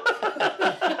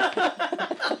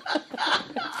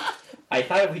 I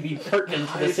thought it would be pertinent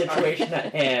to the situation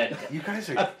at hand. You guys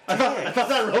are. I thought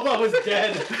that robot was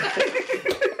dead.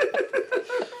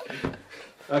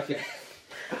 Okay.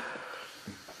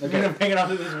 I'm hanging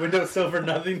onto this windowsill for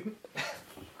nothing.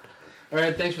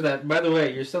 Alright, thanks for that. By the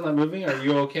way, you're still not moving? Are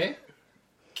you okay?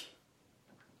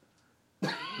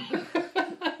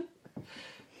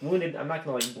 Wounded, I'm not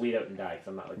going to bleed out and die because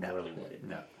I'm not No. mortally wounded.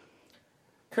 No.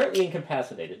 Currently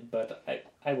incapacitated, but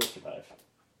I will survive.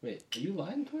 Wait, are you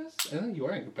lying to us? I think you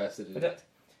are incapacitated. But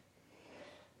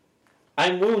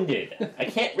I'm wounded. I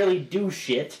can't really do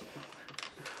shit.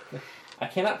 I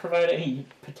cannot provide any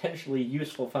potentially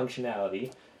useful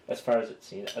functionality as far as it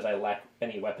seems, as I lack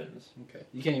any weapons. Okay.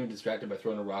 You can't even distract it by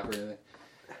throwing a rock or anything.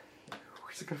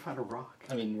 Where's it gonna find a rock?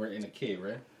 I mean, we're in a cave,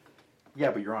 right?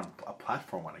 Yeah, but you're on a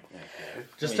platform when I can't.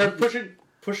 Just I mean, start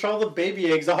push all the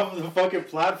baby eggs off of the fucking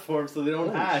platform so they don't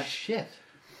Holy hatch. shit.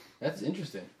 That's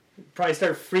interesting. Probably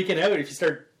start freaking out if you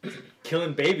start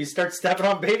killing babies. Start stepping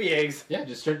on baby eggs. Yeah,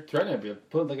 just start threatening people.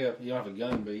 Put like you don't have a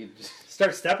gun, but you just...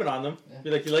 Start stepping on them. Yeah. Be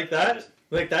like, you like that? Just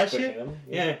You like that pushing shit? them.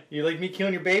 Yeah. You like me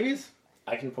killing your babies?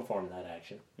 I can perform that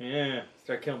action. Yeah.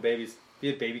 Start killing babies. Be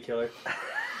a baby killer.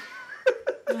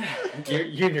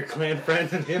 you and your clan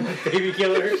friends and him, the baby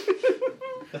killer.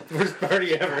 That's the worst party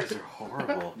You ever. guys are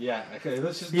horrible. Yeah, okay,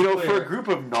 let's just You be know, clear. for a group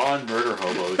of non-murder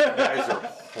hobos, you guys are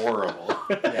horrible.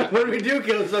 Yeah. When we do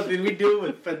kill something, we do it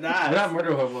with We're finesse. not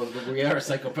murder hobos, but we are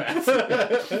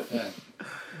psychopaths. Yeah.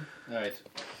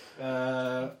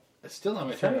 Alright. It's still not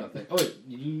my turn, I don't think. Oh, wait,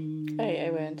 you... I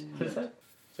went. What is that?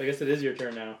 So I guess it is your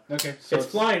turn now. Okay, so It's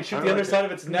flying. Shoot I the like underside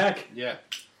of its neck. Yeah.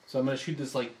 So I'm going to shoot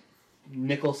this, like,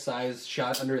 nickel-sized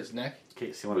shot under its neck.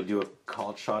 Okay, so you want to do a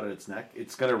called shot at its neck?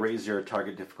 It's going to raise your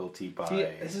target difficulty by See,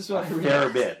 this is what I a fair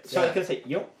realized. bit. So I Yeah. was going to say,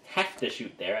 you don't have to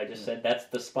shoot there. I just said that's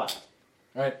the spot.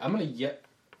 Alright, I'm going to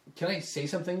Can I say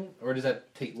something, or does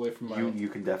that take away from my... You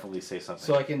can definitely say something.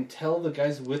 So I can tell the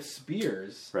guys with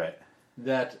spears right.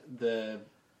 that the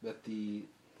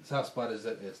soft spot is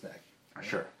at its neck.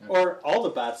 Sure. Or all the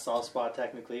bats' soft spot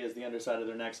technically is the underside of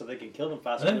their neck, so they can kill them I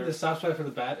faster. think the soft spot for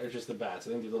the bat is just the bats.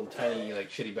 I think they're little tiny, like,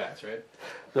 shitty bats, right?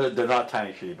 They're not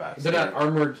tiny shitty bats. They're not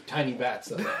armored tiny bats.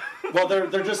 Though. Well, they're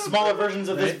just smaller versions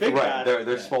of this big right. bat. They're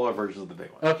Yeah. smaller versions of the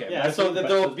big one. Okay. Yeah, that's so what- that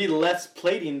there'll be less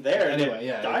plating there. and Anyway, they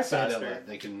yeah, die I'd say that faster.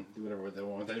 they can do whatever they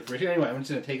want with that information. Anyway, I'm just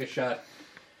gonna take a shot.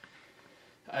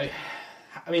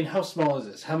 I mean, how small is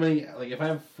this? How many? Like, if I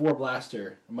have 4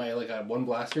 blaster, am I like a 1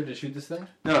 blaster to shoot this thing?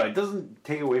 No, it doesn't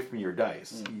take away from your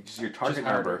dice. Just your target Just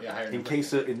higher- number. yeah, higher in number.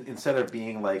 case instead of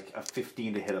being like a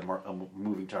 15 to hit a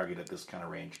moving target at this kind of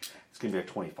range, it's going to be a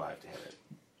 25 to hit it.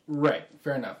 Right,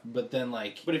 fair enough. But then,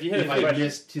 like, But if you hit it I right-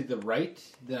 miss to the right,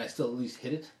 then I still at least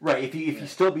hit it. Right. If you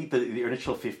still beat the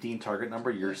initial 15 target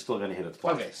number, you're still going to hit its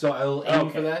blast. Okay, so I'll aim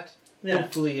Okay. for that. Yeah.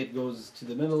 Hopefully, it goes to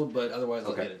the middle, but otherwise,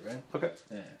 I'll Okay. hit it. Right? Okay.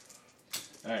 Yeah.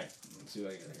 Alright, let's see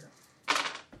what I got here.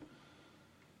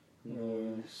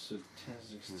 So 10,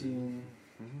 16.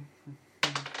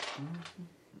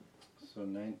 So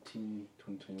 19,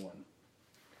 20, 21.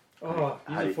 Oh,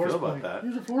 How do you feel about that?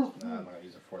 Use a force. Nah, I'm not gonna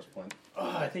use a force point. Oh,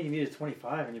 I think you needed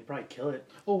 25 and you'd probably kill it.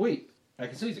 Oh wait, I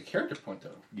can still use a character point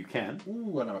though. You can.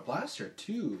 Ooh, and I'm a blaster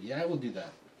too. Yeah, I will do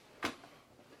that.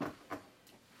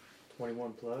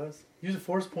 21 plus. Use a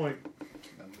force point.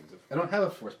 I don't have a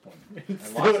force point. I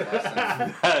lost it last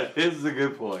time. That is a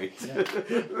good point. Yeah.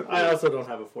 I also don't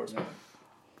have a force point.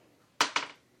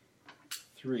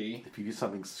 3. If you do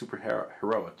something super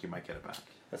heroic, you might get it back.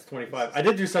 That's 25. I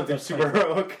did do something super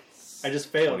heroic. I just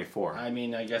failed. 24. I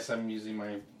mean, I guess I'm using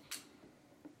my.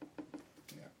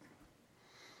 Yeah.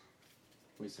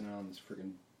 Wasting it on this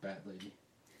freaking bat lady.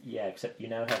 Yeah, except you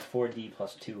now have 4D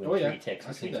plus 2 and Oh, 3 yeah. ticks, I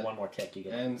which see means that. one more tick you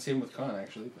get. And same with con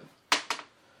actually, but.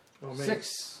 Oh, man.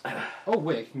 6. Oh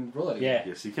wait, I can roll that again. Yeah.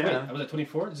 Yes, you Wait, can. I was at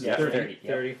 24? This is Yeah, 30. 30.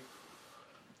 Yeah.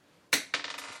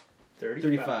 30.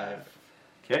 35.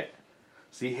 Okay.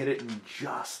 So you hit it in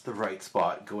just the right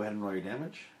spot. Go ahead and roll your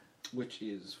damage. Which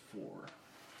is 4.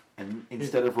 And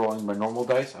instead of rolling my normal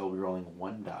dice, I will be rolling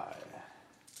 1 die.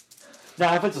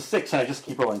 Now, if it's a 6 and I just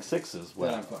keep rolling 6s, Well,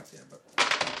 well, I'm fucked, yeah, but.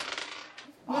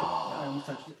 I almost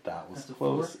touched it. that was That's a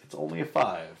close. 4. It's only a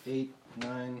 5. 8,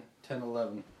 9, 10,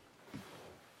 11.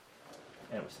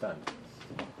 And it was stunned.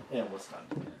 And it was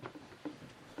done.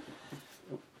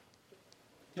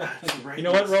 Right. You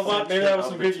know what, Robot? Maybe that was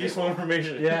some good useful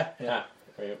information. Yeah. There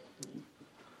you go.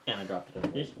 And I dropped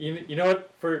it. You know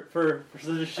what? For such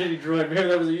a shitty droid, maybe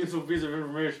that was a useful piece of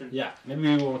information. Yeah, maybe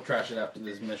we won't trash it after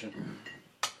this mission.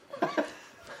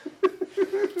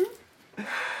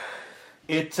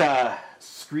 It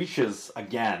screeches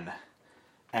again,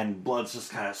 and blood's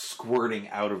just kind of squirting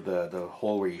out of the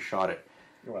hole where you shot it.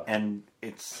 You're welcome.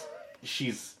 And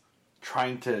she's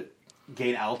trying to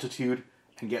gain altitude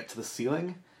and get to the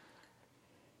ceiling,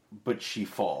 but she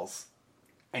falls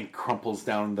and crumples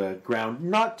down the ground,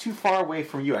 not too far away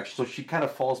from you actually. So she kind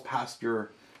of falls past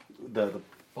the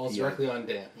Falls Yeah. directly on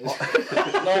Dan. No,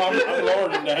 I'm lower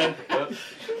than that.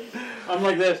 I'm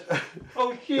like this.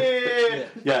 Oh shit!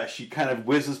 yeah, she kind of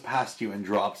whizzes past you and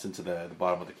drops into the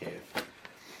bottom of the cave.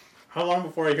 How long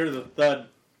before I hear the thud?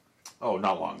 Oh,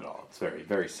 not long at all. It's very,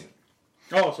 very soon.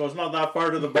 Oh, so it's not that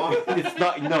far to the bottom. It's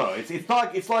not. No, it's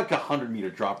not. It's like a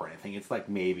 100-meter drop or anything. It's like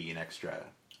maybe an extra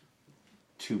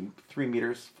 2, 3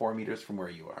 meters, 4 meters from where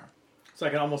you are. So I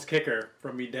can almost kick her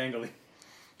from me dangling.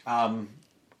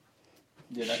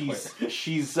 Yeah, that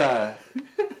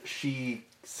She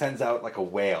sends out like a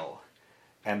wail,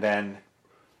 and then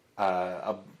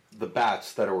the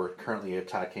bats that are currently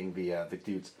attacking the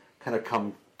dudes kind of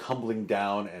come tumbling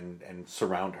down and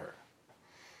surround her.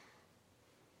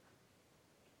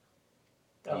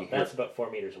 Oh, You hear- that's about 4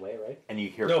 meters away, right? And you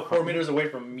hear No, 4 meters away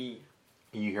from me.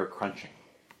 And you hear crunching.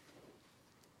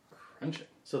 crunching.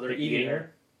 So they're They're eating eating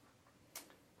her.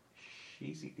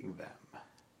 She's eating them.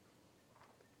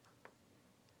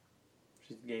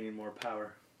 She's gaining more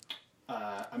power.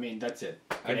 I mean, that's it.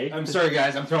 Grenade? I'm sorry,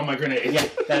 guys. I'm throwing my grenade. Yeah,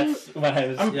 that's what I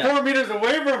was. I'm Yeah. 4 meters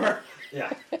away from her.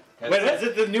 Yeah. Wait, is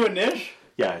it the new Anish?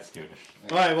 Yeah, it's noonish.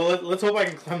 All right, well let's hope I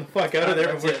can climb the fuck out of there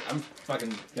That's before. it. I'm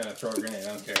fucking gonna throw a grenade. I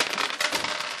don't care.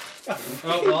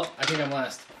 Oh well, I think I'm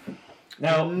last.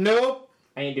 No, Nope.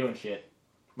 I ain't doing shit.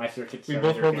 My search We extends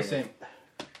both are rolled the failure.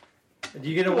 same. Do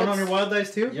you get a 1 on your wild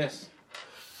dice too? Yes.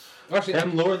 Actually,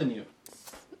 I'm lower than you.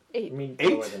 I 8 mean,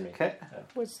 8? lower than me. Okay.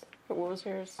 what was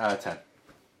yours? 10.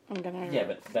 I'm gonna Yeah,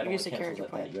 but that only use a cancels character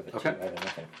at that. point. You have a 2. Okay. I have a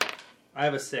nothing. I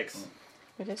have a 6.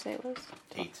 What did I say it was?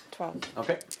 8. 12.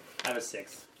 Okay. I have a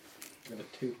 6. I got a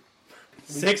 2.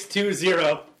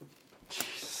 620.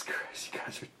 Jesus Christ, you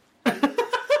guys are...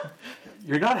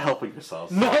 You're not helping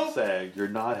yourselves. No. I'm saying you're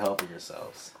not helping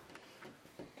yourselves.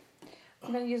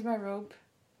 I'm gonna use my rope,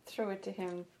 throw it to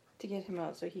him to get him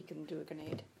out so he can do a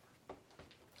grenade.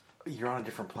 You're on a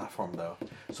different platform, though.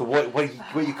 So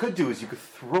what you could do is you could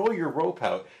throw your rope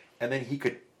out, and then he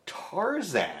could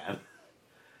Tarzan.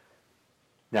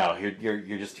 No, you're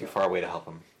just too far away to help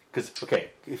him. Because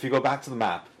if you go back to the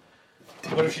map,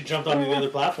 What if she jumped onto the other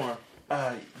platform?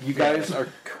 you guys are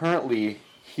currently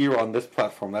here on this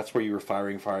platform. That's where you were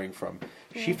firing from.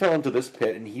 She fell into this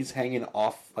pit, and he's hanging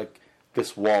off like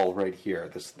this wall right here,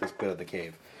 this bit of the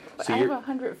cave. But So I have you're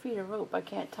 100 feet of rope. I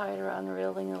can't tie it around the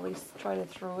railing and at least try to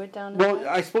throw it down. well.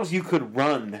 I suppose you could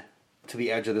run to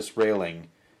the edge of this railing,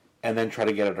 and then try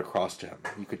to get it across to him.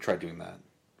 You could try doing that.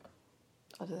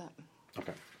 I'll do that.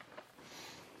 Okay.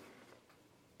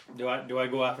 Do I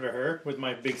go after her with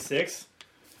my big 6?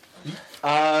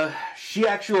 She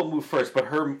actually will move first, but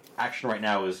her action right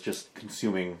now is just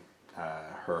consuming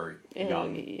her Yeah,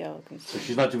 young. yeah, So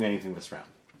she's not doing anything this round.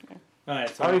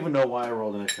 Alright, so I don't even know why I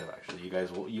rolled initiative. Actually, you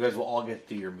guys will all get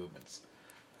to do your movements.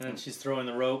 and she's throwing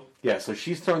the rope. Yeah. So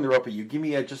she's throwing the rope at you. Give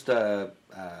me just a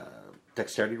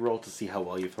dexterity roll to see how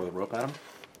well you throw the rope at him.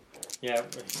 Yeah,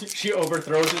 she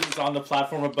overthrows it. It's on the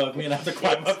platform above me, and I have to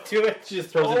climb up to it. She just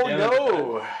throws it Oh down.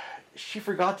 no! She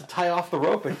forgot to tie off the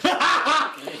rope and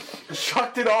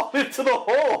chucked it all into the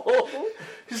hole.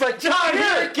 She's like, John,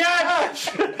 here,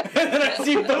 catch! And then I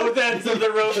see both ends of the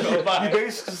rope go You by.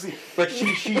 basically see, but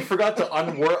she forgot to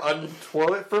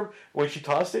untwirl it from when she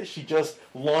tossed it. She just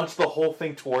launched the whole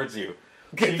thing towards you.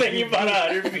 Good thing you bought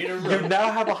 100 feet of You rope.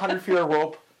 now have 100 feet of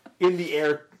rope in the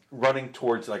air, running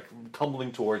towards, like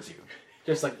tumbling towards you.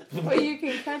 Just like But you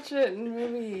can catch it and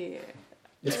maybe.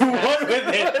 What with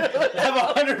it? I have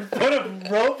 100 foot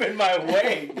of rope in my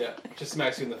way. yeah, just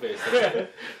smacks you in the face.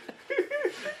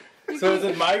 So is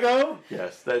it my go?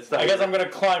 Yes, that's. I guess I'm gonna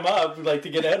climb up, like, to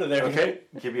get out of there. Okay,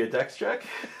 give me a dex check.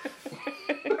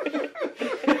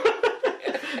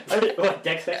 What,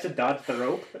 Dex to dodge the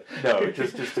rope? No,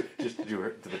 just to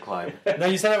do the climb. Now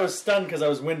you said I was stunned because I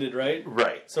was winded, right?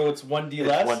 Right. So it's 1d It's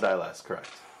less. 1 die less, correct.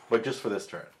 But just for this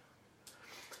turn.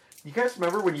 You guys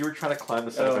remember when you were trying to climb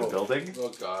the side of a building? Oh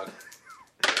god.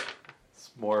 It's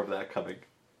more of that coming.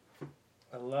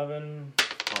 11,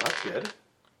 Oh, that's good.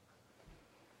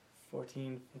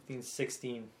 14, 15,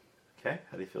 16. Okay,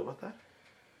 how do you feel about that?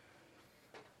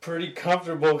 Pretty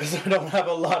comfortable because I don't have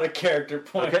a lot of character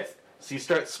points. Okay, so you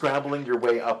start scrambling your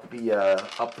way up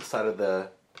the side of the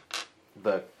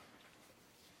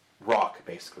rock,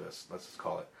 basically. Let's just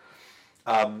call it.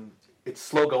 It's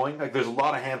slow going. Like there's a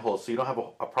lot of handholds, so you don't have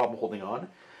a problem holding on.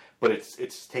 But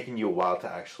it's taking you a while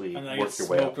to actually And I work get your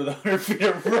way up. smoked with 100 feet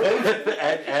of rope.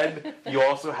 and you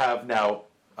also have now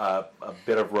a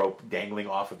bit of rope dangling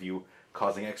off of you,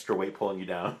 causing extra weight pulling you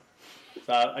down.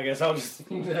 So I guess I'll just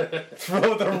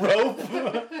throw the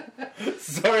rope.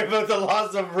 Sorry about the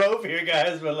loss of rope here,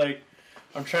 guys, but like,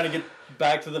 I'm trying to get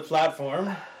back to the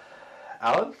platform.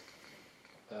 Alan,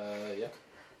 Yeah.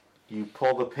 you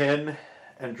pull the pin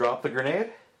and drop the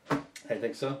grenade. I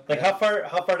think so. Like, how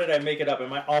far did I make it up?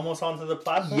 Am I almost onto the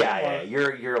platform? Yeah,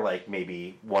 or- you're like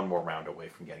maybe one more round away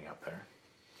from getting up there.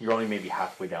 You're only maybe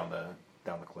halfway down the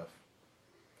cliff.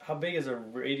 How big is a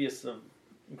radius of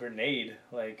grenade?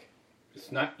 Like,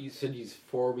 It's not. You said he's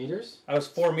 4 meters. I was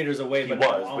 4 meters away, He but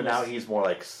was, now but now he's more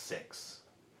like 6.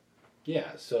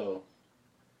 Yeah. So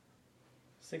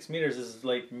 6 meters is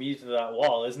like me to that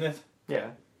wall, isn't it?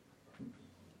 Yeah,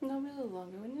 No, a little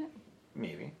longer, wouldn't it?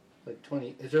 maybe. like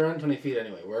 20. It's around 20 feet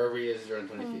anyway. Wherever he is around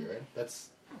 20 feet, right? That's.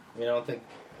 I mean, I don't think.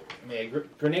 I mean, a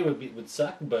grenade would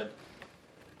suck, but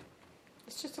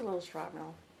It's just a little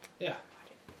shrapnel. yeah.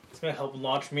 It's gonna help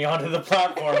launch me onto the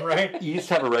platform, right? You used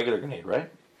to have a regular grenade, right?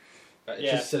 It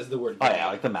Yeah. just says the word. Oh yeah,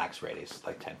 like the max radius, is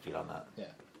like 10 feet on that. Yeah.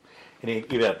 And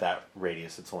even at that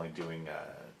radius, it's only doing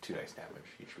 2 dice damage.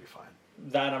 You should be fine.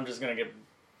 That I'm just gonna get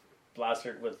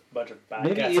blasted with a bunch of bad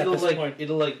Maybe guys at it'll this like point.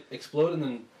 it'll like explode and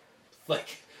then like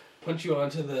punch you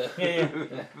onto the.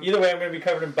 Yeah. Either way, I'm gonna be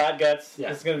covered in bad guts.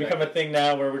 Yeah, It's gonna become a right. thing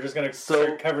now where we're just gonna So-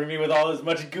 start covering me with all as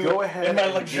much goo Go ahead in my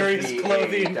and luxurious give me a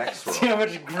clothing. dex roll. See how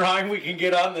much grime we can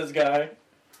get on this guy.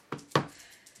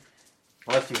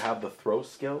 Unless you have the throw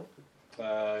skill.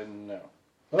 No.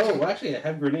 Oh, well, actually, I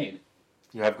have grenade.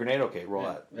 You have grenade? Okay, roll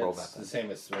Yeah, that. Roll that's that the then.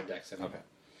 same as my dex. Anyway.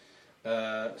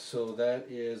 Okay. So that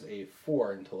is a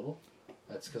 4 in total.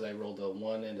 That's because I rolled a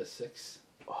 1 and a 6.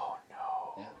 Oh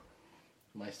no. Yeah.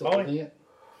 Am I still Oh, holding it?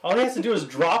 All he has to do is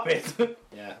drop it.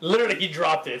 Yeah. Literally, he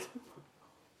dropped it.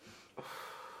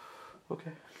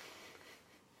 Okay.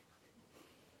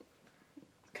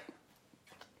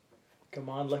 Come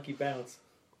on, lucky bounce.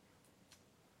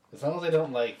 As long as I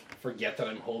don't like forget that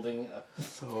I'm holding a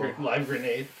So live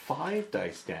grenade. 5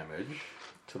 dice damage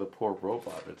to the poor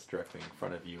robot that's directly in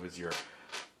front of you as you're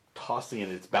tossing it.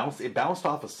 It bounced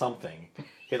off of something.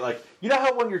 It like you know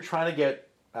how when you're trying to get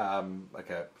like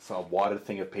a wadded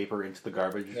thing of paper into the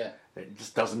garbage, Yeah. it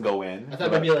just doesn't go in. I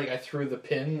thought maybe like I threw the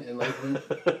pin and like.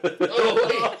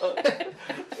 Oh wait.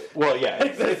 Well, yeah,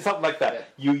 it's something like that.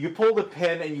 Yeah. You pull the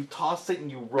pin and you toss it and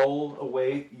you roll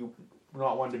away. You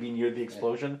not wanting to be near the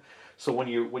explosion. So when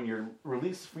you're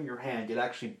released from your hand, it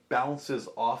actually bounces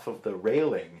off of the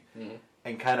railing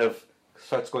and kind of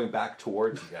starts going back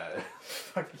towards you guys.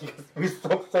 Fuck, we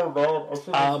suck so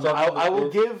bad. I will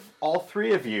give all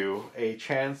 3 of you a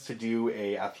chance to do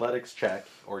a athletics check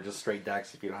or just straight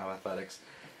dex if you don't have athletics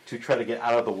to try to get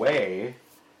out of the way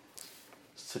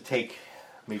to take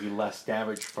maybe less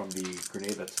damage from the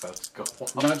grenade that's about to go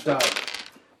off. Not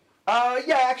dodge.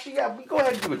 Yeah, actually, yeah. Go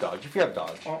ahead and do a dodge if you have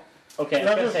dodge. Okay, I was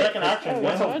That's gonna the say, second action. Oh,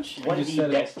 what's how a much? 1D You just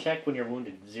said dex check when you're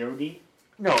wounded? 0D?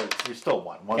 No, you're still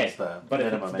one. One's Okay, the but if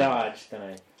minimum. it's anyway. dodge, then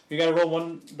I... You gotta roll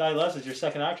one die less as your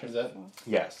second action. Is that?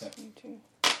 Yes. Me too.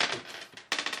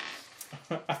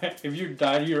 If you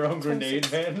die to your own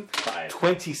grenade, man. 5.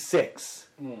 26.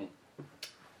 Mm.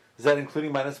 Is that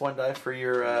including -1 die for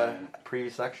your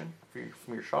previous action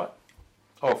from your shot?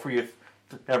 Oh, for your.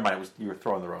 Never mind. You were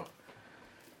throwing the rope.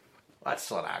 That's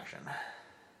still an action.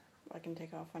 I can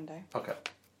take off one die. Okay.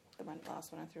 The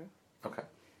last one I threw. Okay.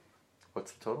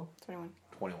 What's the total? 21.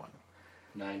 21.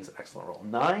 9. It's an excellent roll.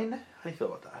 9. How do you feel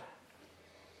about that?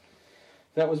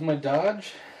 That was my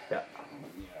dodge. Yeah.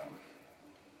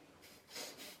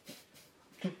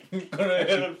 Gonna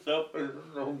hit himself. You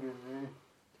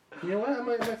know what? I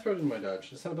might throw it in my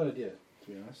dodge. It's not a bad idea,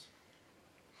 to be honest.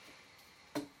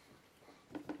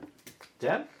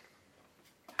 Dan?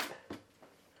 How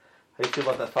do you feel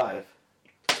about that 5?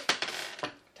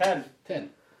 10. 10.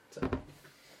 So,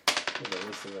 there's a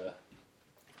list of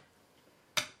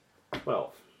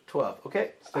 12. 12.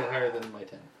 Okay. still higher than my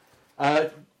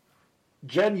 10.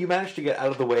 Jen, you managed to get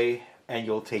out of the way, and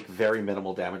you'll take very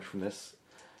minimal damage from this.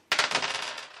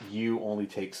 You only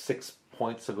take 6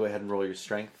 points, so go ahead and roll your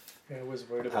strength. Yeah, I was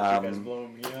worried about you guys Um,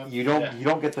 blowing me up. You don't Yeah. you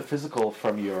don't get the physical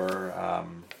from your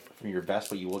vest,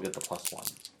 but you will get the +1.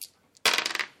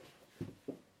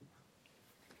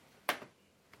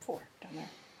 4 down there.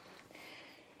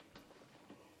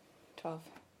 12.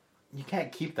 You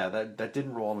can't keep that. That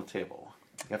didn't roll on the table.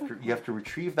 You have to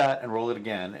retrieve that and roll it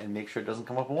again and make sure it doesn't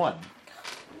come up a 1.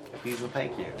 Please and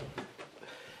thank you.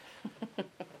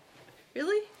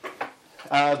 Really?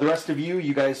 The rest of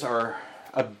you guys are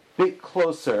a bit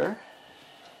closer.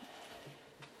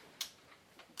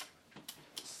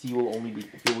 So you'll be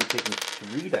taking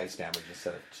 3 dice damage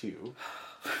instead of 2.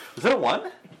 Is that a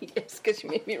 1? Yes, because you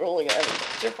made me roll again.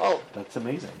 It's your fault. That's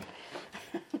amazing.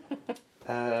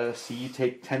 So you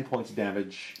take 10 points of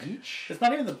damage each. It's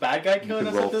not even the bad guy killing can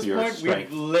us roll at this for your point. strength.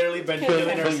 We've literally been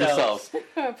killing Killing ourselves.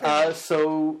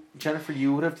 So Jennifer,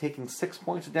 you would have taken 6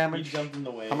 points of You damage. jumped in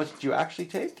the way. How much did you actually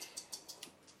take?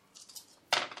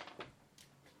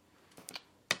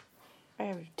 I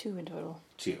have 2 in total.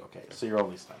 2. Okay, so you're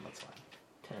only stunned. That's fine.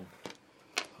 10.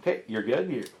 Okay, you're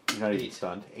good. You're not even 8.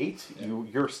 stunned. 8. Yeah.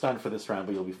 You're stunned for this round,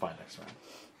 but you'll be fine next round.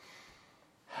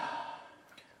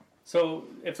 So,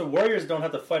 if the warriors don't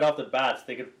have to fight off the bats,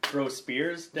 they could throw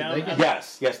spears down. they at get- them?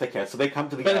 Yes, they can. So they come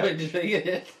to the By the way, edge. did they get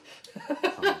hit?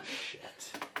 Oh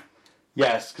shit.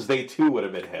 Yes, because they too would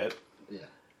have been hit. Yeah.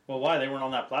 Well, why? They weren't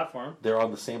on that platform. They're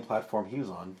on the same platform he was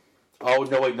on. Oh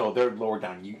no, wait, no, they're lower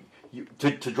down. You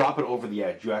to drop it over the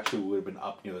edge, you actually would have been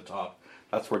up near the top.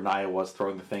 That's where Naya was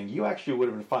throwing the thing. You actually would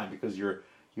have been fine because you're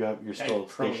still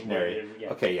prone stationary. where it is, yeah.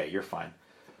 Okay, yeah, you're fine.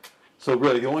 So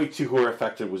really, the only 2 who were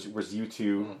affected was you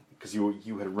two because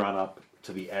you had run up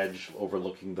to the edge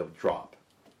overlooking the drop.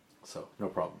 So no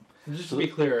problem. Just to be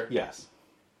clear, Yes,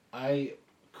 I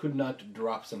could not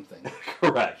drop something.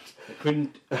 correct,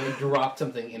 I dropped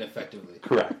something ineffectively.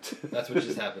 correct. That's what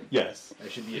just happened. Yes, I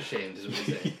should be ashamed, is what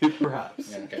you're saying. perhaps.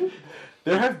 Yeah, okay.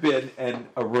 There have been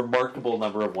a remarkable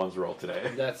number of 1s rolled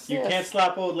today. That's You can't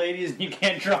slap old ladies and you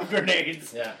can't drop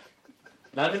grenades. yeah.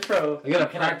 Not a pro. I gotta You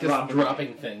cannot practice drop it.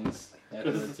 dropping things.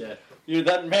 Afterwards, yeah. You're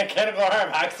that mechanical arm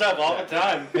hacks up all the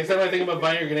time. Next time I think about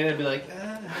buying a grenade, I'd be like,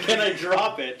 Can I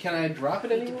drop it? can I drop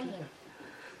it anymore?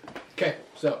 Okay,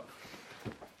 so.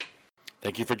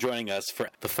 Thank you for joining us for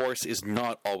The Force is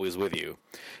Not Always With You.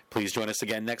 Please join us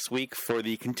again next week for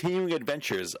the continuing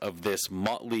adventures of this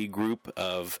motley group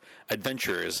of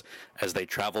adventurers as they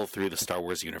travel through the Star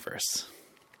Wars universe.